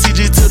kill, I'm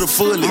CG to the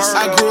fullest.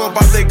 I grew up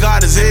off that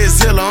God is head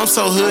zilla. I'm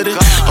so hooded.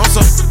 I'm so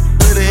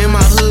in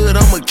my hood,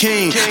 I'm a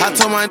king. I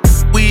told my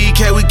we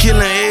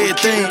killing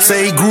everything.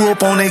 Say he grew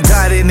up on that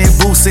God in that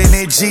boots and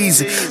that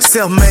Jeezy.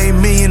 Self-made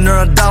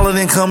millionaire, $1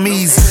 then come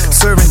easy.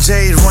 Serving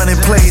J's, running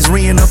plays,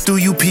 reeing up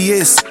through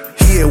UPS.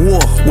 He at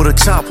war with a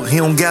chopper, he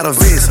don't got a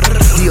vest.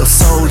 He a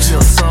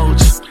soldier,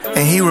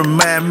 and he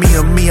remind me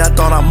of me. I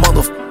thought I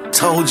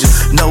told you,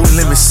 no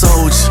limit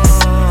soldier.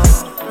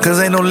 Cause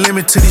ain't no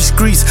limit to these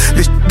streets.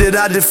 This that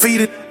I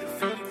defeated,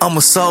 I'm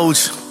a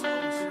soldier.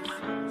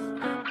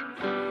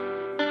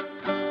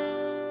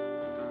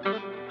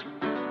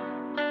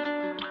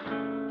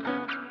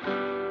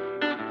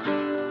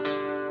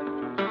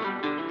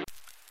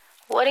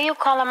 What are you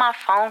calling my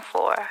phone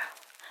for?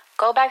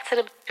 Go back to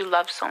the you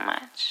love so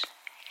much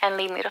and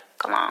leave me the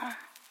fuck alone.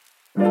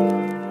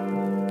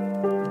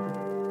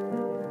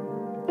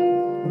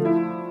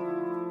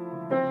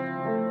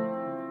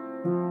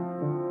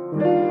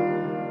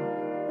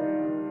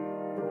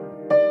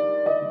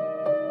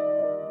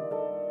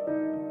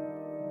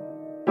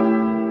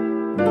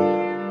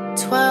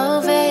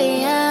 12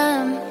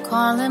 a.m.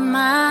 calling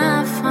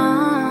my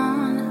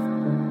phone.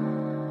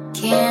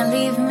 Can't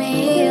leave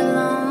me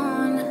alone.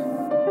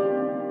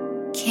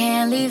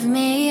 Can't leave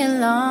me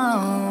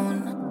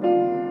alone.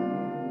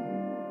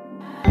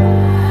 I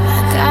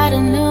got a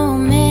new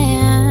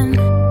man.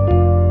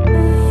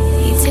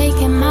 He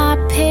taking my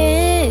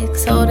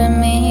pics, holding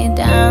me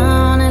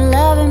down and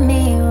loving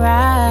me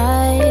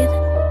right.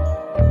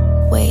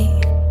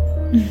 Wait.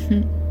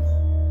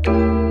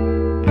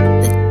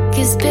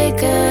 Is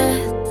bigger,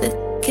 the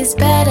is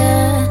better,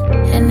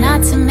 and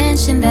not to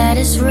mention that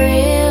it's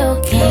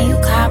real. Can you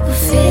cop a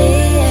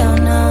feel?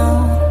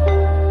 No.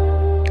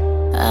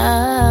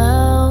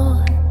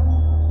 Oh.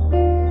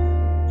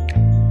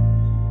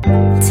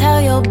 Tell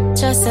your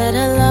bitch I said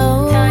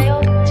hello.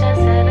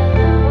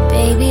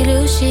 Baby,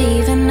 do she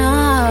even know?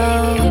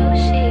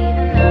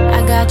 I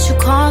got you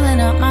calling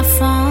up my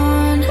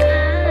phone.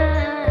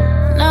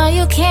 No,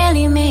 you can't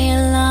leave me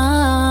alone.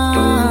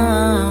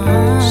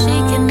 She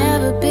can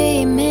never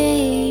be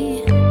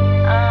me.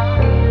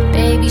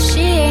 Baby,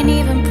 she ain't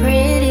even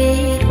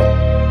pretty.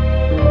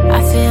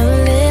 I feel a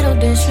little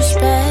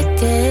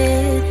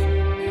disrespected.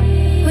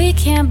 We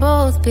can't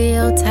both be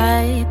your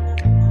type.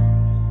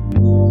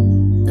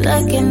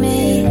 Look at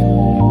me,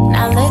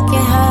 now look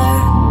at her.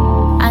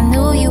 I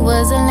knew you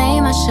was a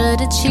lame, I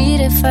should've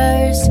cheated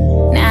first.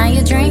 Now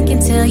you're drinking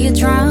till you're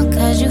drunk,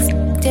 cause you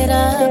f***ed it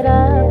up.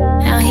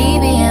 Now he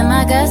be in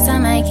my guts, I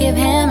might give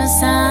him a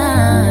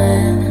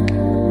sign.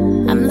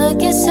 I'm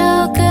looking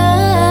so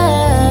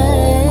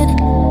good.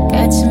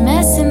 Got you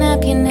messing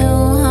up your new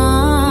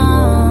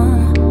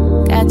home.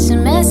 Got you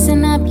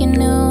messing up your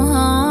new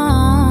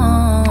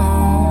home.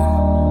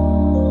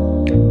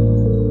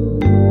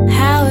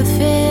 How it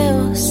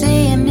feels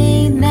seeing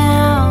me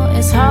now.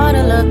 It's hard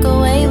to look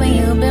away when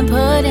you've been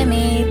putting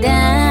me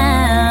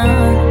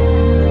down.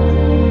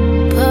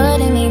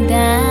 Putting me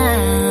down.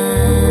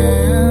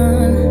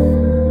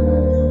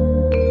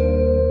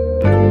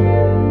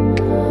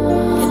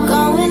 You're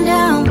going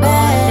down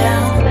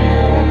bad.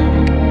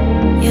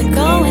 You're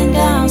going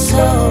down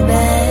so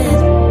bad.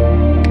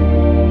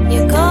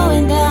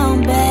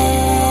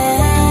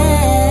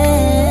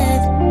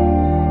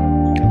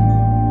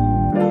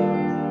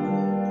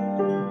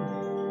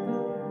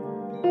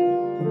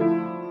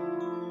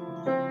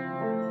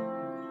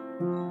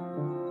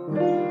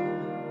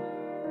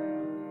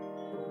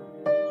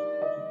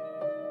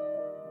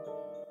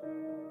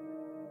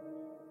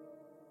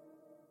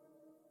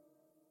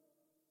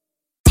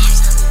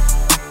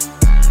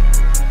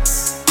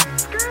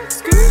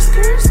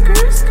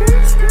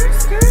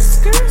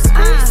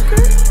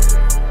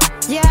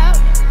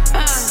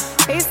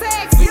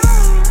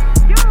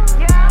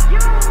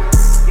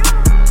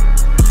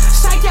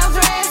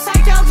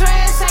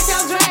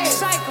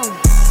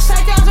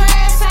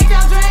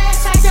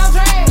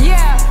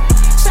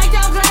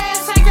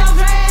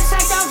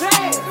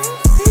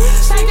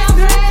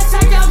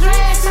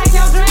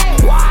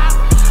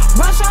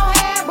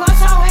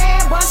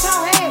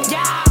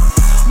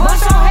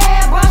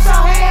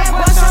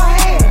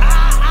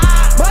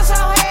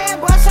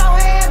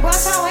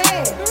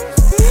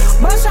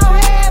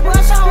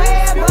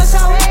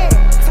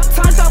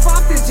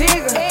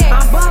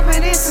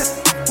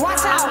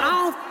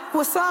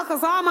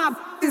 suckers, all my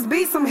bitches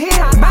be some hitters.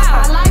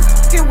 I like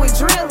fucking with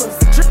drillers,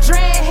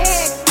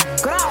 dreadhead,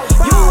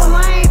 you a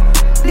lame,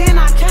 then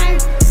I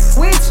can't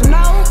with you,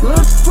 no.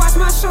 Look, watch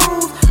my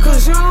shoes,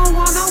 cause you don't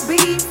want no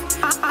beef.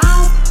 I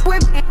don't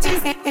with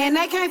bitches, and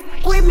they can't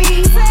with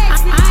me. I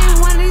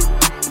ain't one of these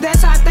that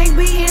y'all think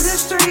be in the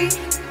street.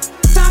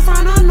 I'm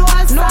from the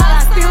north side,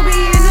 I still be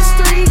in the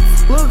street.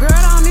 Little girl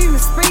don't even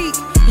speak,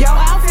 your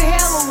outfit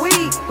hella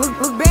weak. Look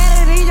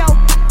better than your,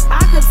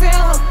 I could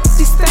tell her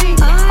she stink.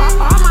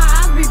 All my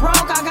eyes be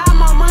broke, I got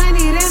more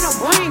money than a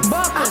brink.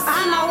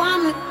 I know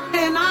I'm the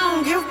and I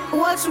don't give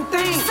what you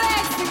think.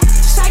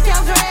 Shake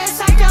your dress,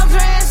 shake your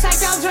dress,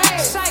 shake your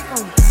dress. Shake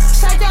 'em.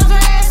 Shake your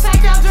dress,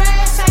 shake your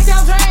dress, shake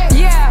your dress.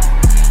 Yeah.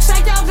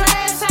 Shake your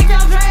dress, shake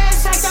your dress,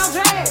 shake your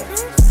dress.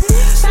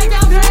 Shake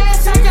your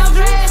dress, shake your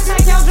dress,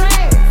 shake your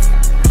dress.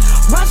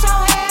 Bust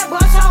your head,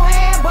 bust your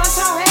head, bust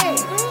your head.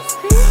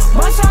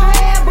 Bust your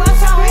head,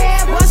 bust your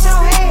head, bust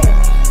your head.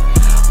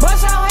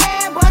 Bust your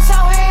head, bust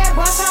your head,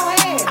 bust your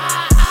head.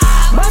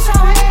 Bust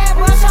your head,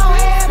 bust your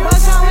head,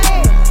 bust your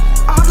head.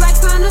 All black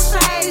on the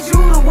shades, you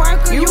the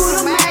worker, you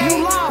the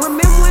maid.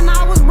 Remember when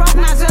I was broke,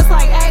 not just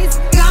like Ace,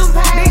 I'm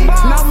paid.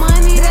 No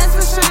money, that's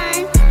a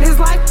shame. This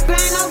life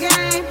ain't no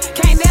game.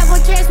 Can't never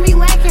catch me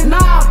lacking, no.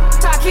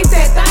 So I keep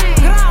that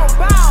thing.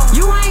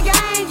 You ain't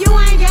gang, you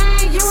ain't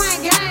gang, you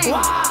ain't gang.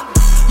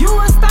 You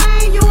a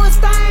stain, you a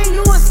stain,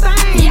 you a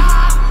stain.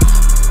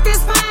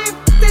 This fame,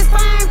 this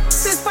fame,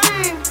 this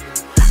fame.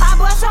 I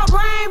bust your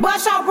brain,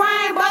 bust your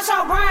brain, bust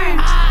your brain.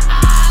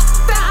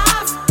 The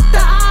ops,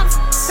 the ops,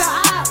 the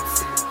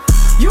ops.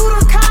 You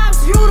the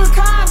cops, you the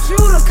cops, you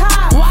the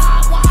cops.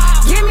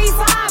 Give me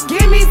top,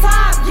 give me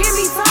top, give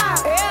me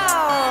top.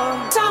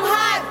 Yeah. Some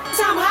hot,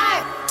 some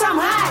hot, some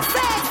hot.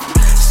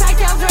 Shake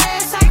your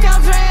dress, shake your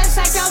dress,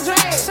 shake your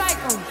dress.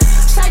 Shake 'em.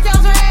 Shake your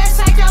dress,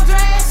 shake your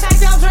dress,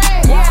 shake your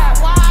dress. Yeah.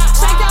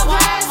 Shake your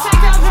dress,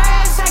 shake your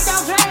dress, shake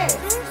your dress.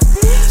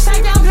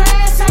 Shake your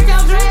dress, shake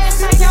your dress,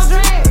 shake your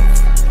dress.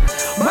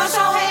 Bust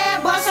your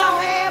head, bust your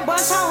head,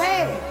 bust your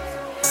head.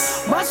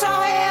 Bust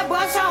your head,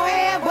 bust your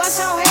head, bust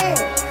your head.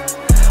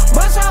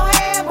 Bust your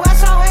head,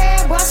 bust your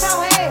head, bust your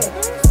head.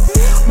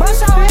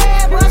 Bust your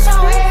head, bust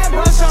your head,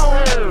 bust your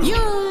head.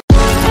 You.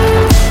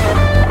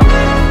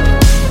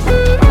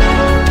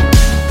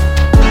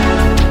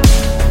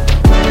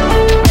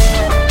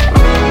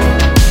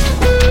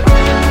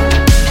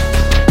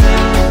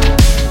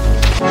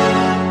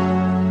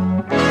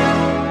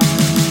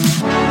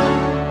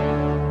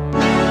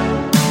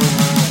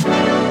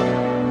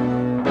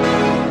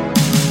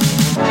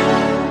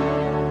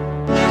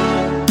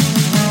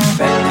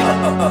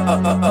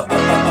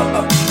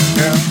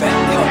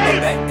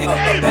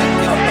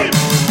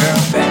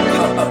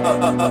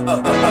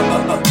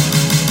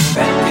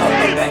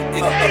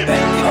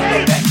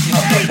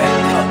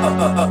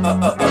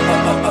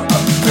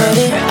 Put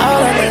it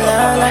all on the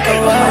line like a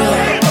warrior.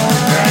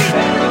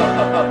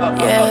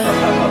 Yeah,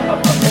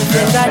 the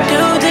things I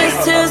do just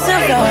to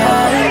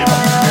survive.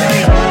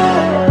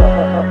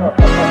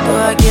 Do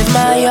I give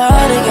my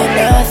all to get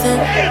nothing?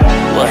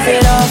 Was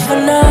it all for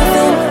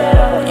nothing?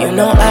 You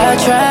know I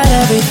tried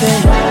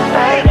everything.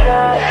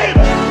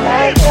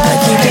 I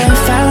keep that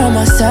fire on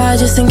my side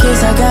just in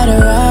case I gotta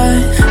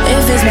ride.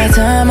 If it's my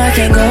time, I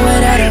can't go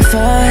without a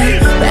fight.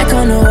 Back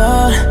on the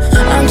wall,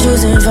 I'm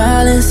choosing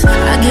violence.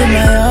 I give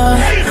my all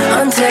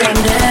until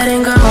I'm dead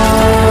and gone.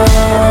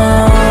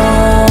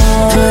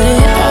 Put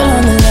it all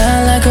on the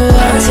line like a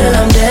war until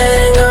I'm dead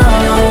and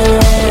gone.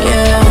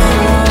 Yeah,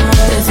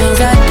 the things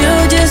I do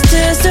just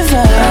to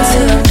survive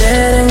until I'm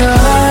dead and gone.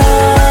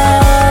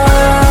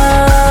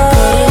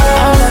 Put it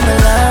all on the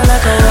line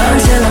like a war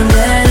until I'm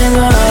dead and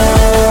gone.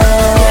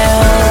 Yeah,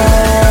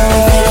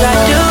 the things I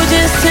do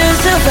just to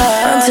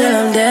survive until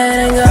I'm dead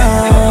and gone.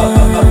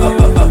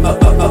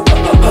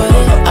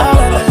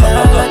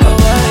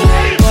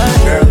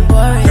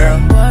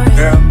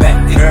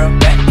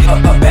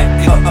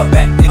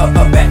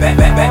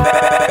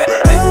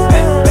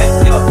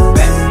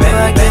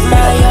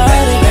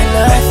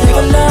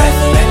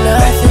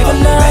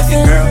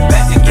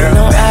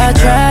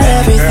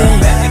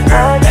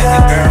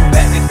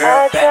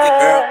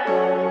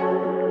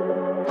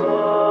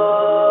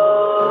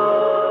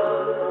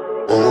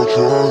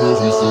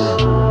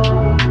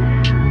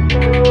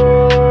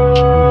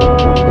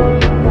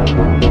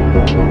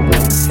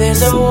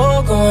 There's a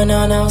war going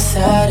on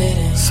outside it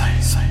is.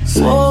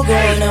 War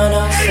going on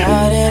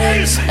outside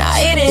it is. Now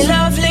it ain't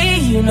lovely,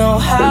 you know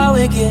how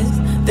it gets.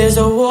 There's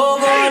a war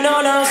going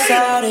on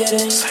outside it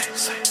is.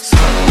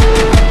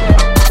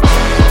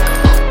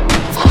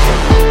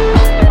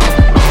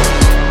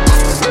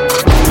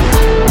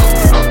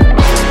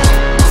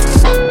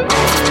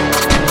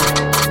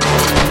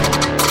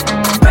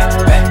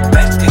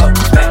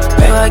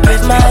 Do I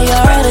give my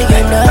all to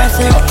get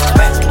nothing?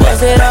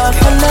 Was it all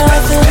for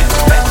nothing?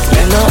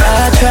 You know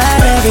I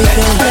tried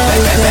everything,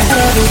 everything,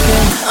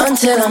 everything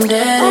until I'm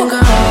dead and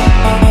gone.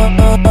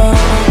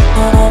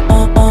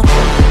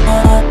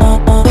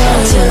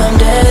 Until I'm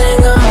dead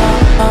and gone.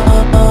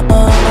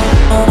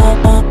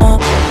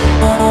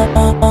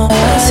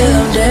 Until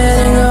I'm dead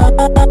and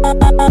gone.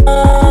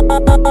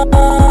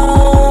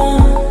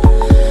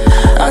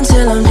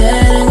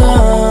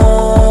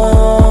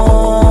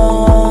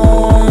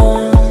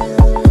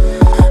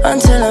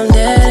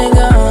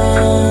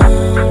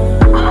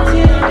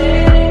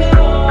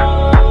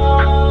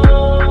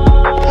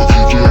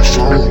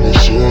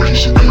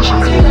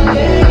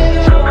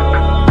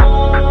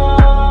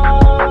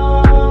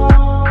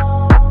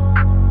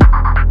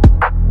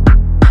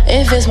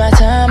 If it's my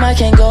time, I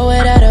can't go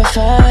without a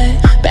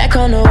fight. Back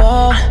on the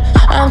wall,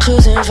 I'm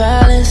choosing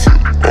violence.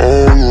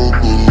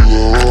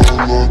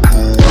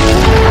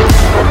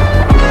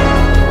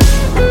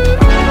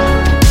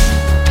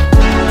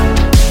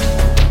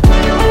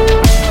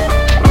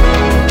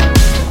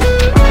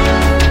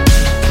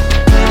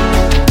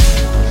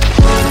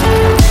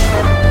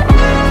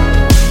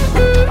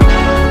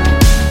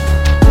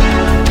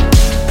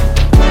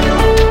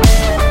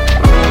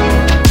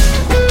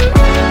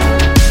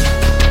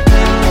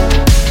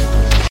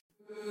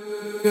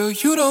 Girl,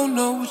 you don't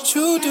know what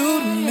you do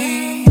to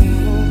me.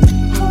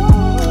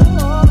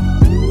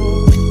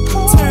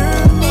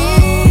 Turn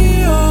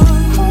me on.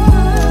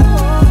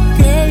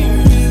 Girl, you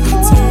really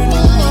turn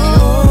me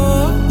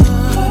on.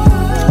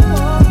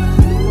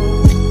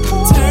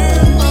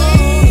 Turn me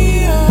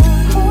on.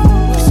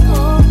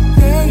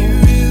 Girl, you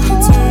really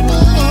turn me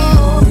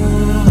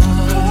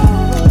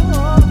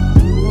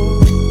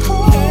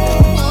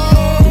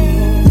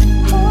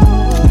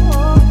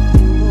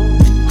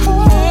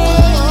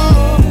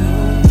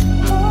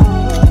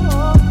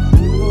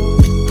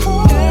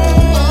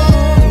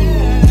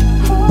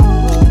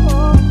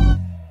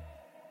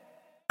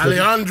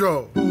Alejandro.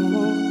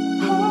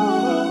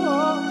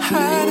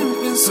 Hadn't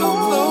been so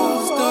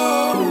close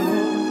though.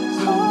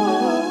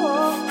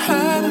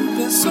 Hadn't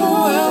been so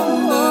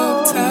well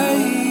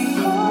uptight.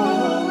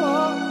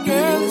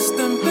 Girl, it's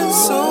done been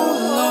so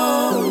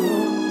long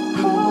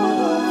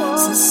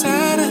since I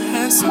done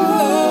had some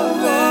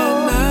love at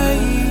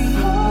night.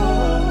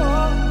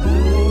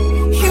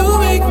 You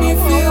make me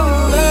feel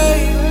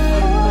alive.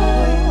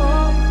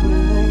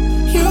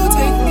 You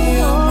take me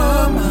on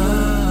my mind.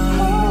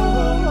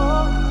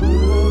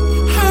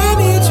 I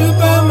need you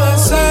by my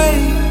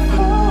side.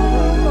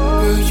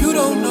 Girl, you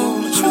don't know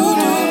what you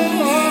do to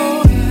me.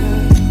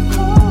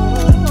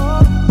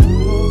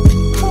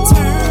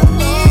 Turn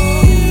me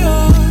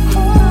on.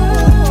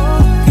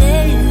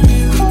 Girl, you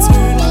really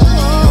turn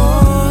me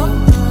on.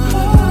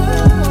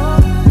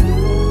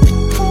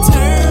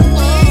 Turn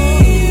me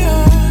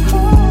on.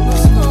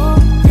 Let's go.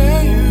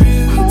 Girl, you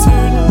really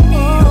turn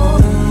me on.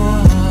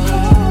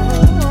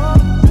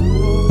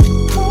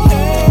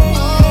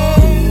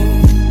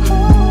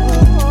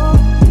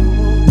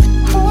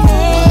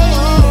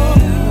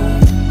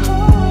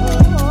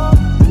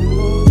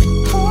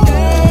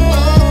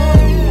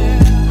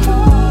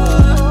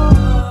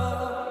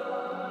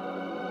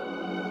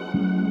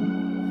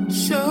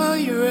 Sure,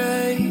 you're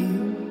right.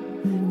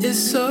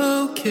 It's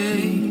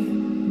okay.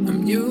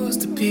 I'm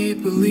used to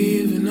people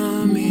leaving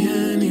on me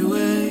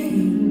anyway.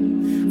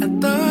 I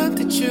thought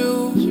that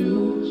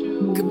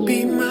you could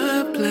be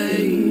my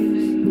place.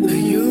 Now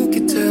you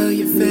could tell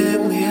your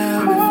family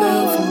how it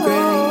felt from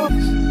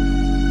grace.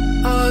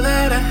 All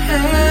that I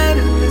had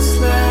in this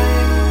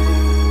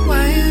life.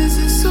 Why is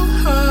it so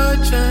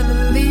hard trying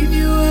to leave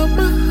you out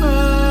my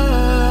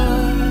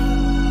heart?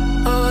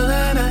 All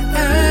that I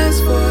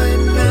asked for at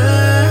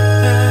night.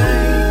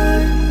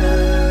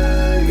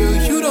 Girl,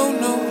 you don't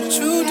know what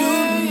you do to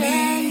me.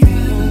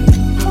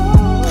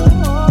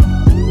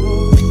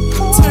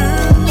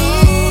 Turn me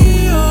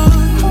on.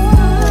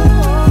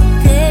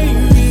 Girl, you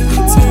really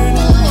turn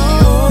me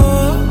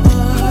on.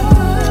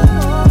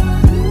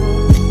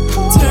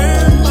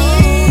 Turn me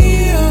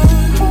on.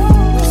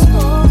 Let's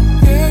go.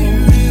 Girl, you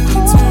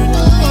really turn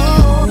me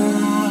on.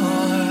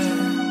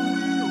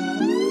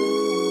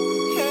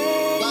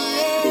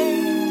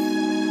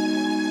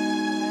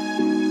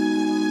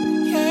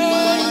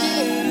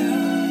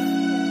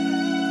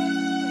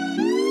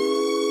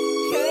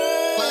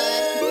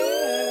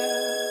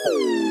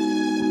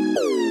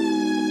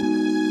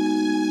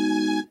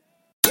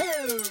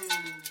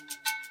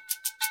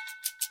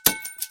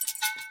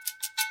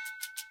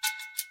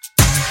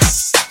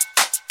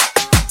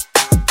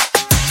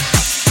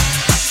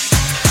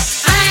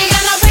 I ain't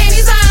got no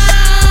panties on.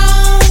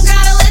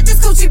 Gotta let this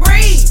coochie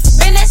breathe.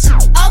 Bend that shit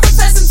over,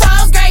 touch some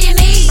toes, girl, you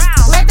need.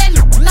 Let that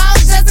know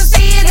just to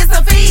see it, it's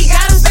a feed.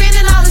 Got him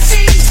spending all the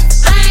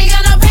cheese. I ain't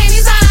got no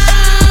panties on.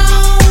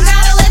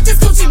 Gotta let this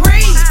coochie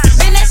breathe.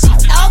 Bend that shit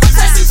over,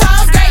 touch some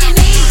toes, girl, you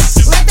need.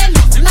 Let that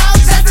know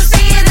just to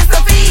see it, it's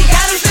a feed.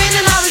 Got him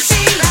spending all the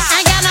cheese.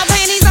 Ain't got no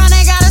panties on,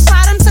 they gotta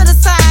slide them to the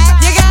side.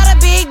 You got a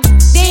big,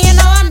 then you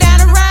know I'm down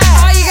to ride.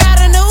 Oh, you got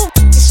a new,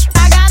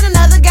 I got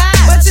another guy.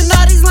 But you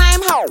know these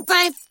lame hoes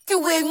ain't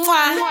f***ing with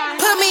moi.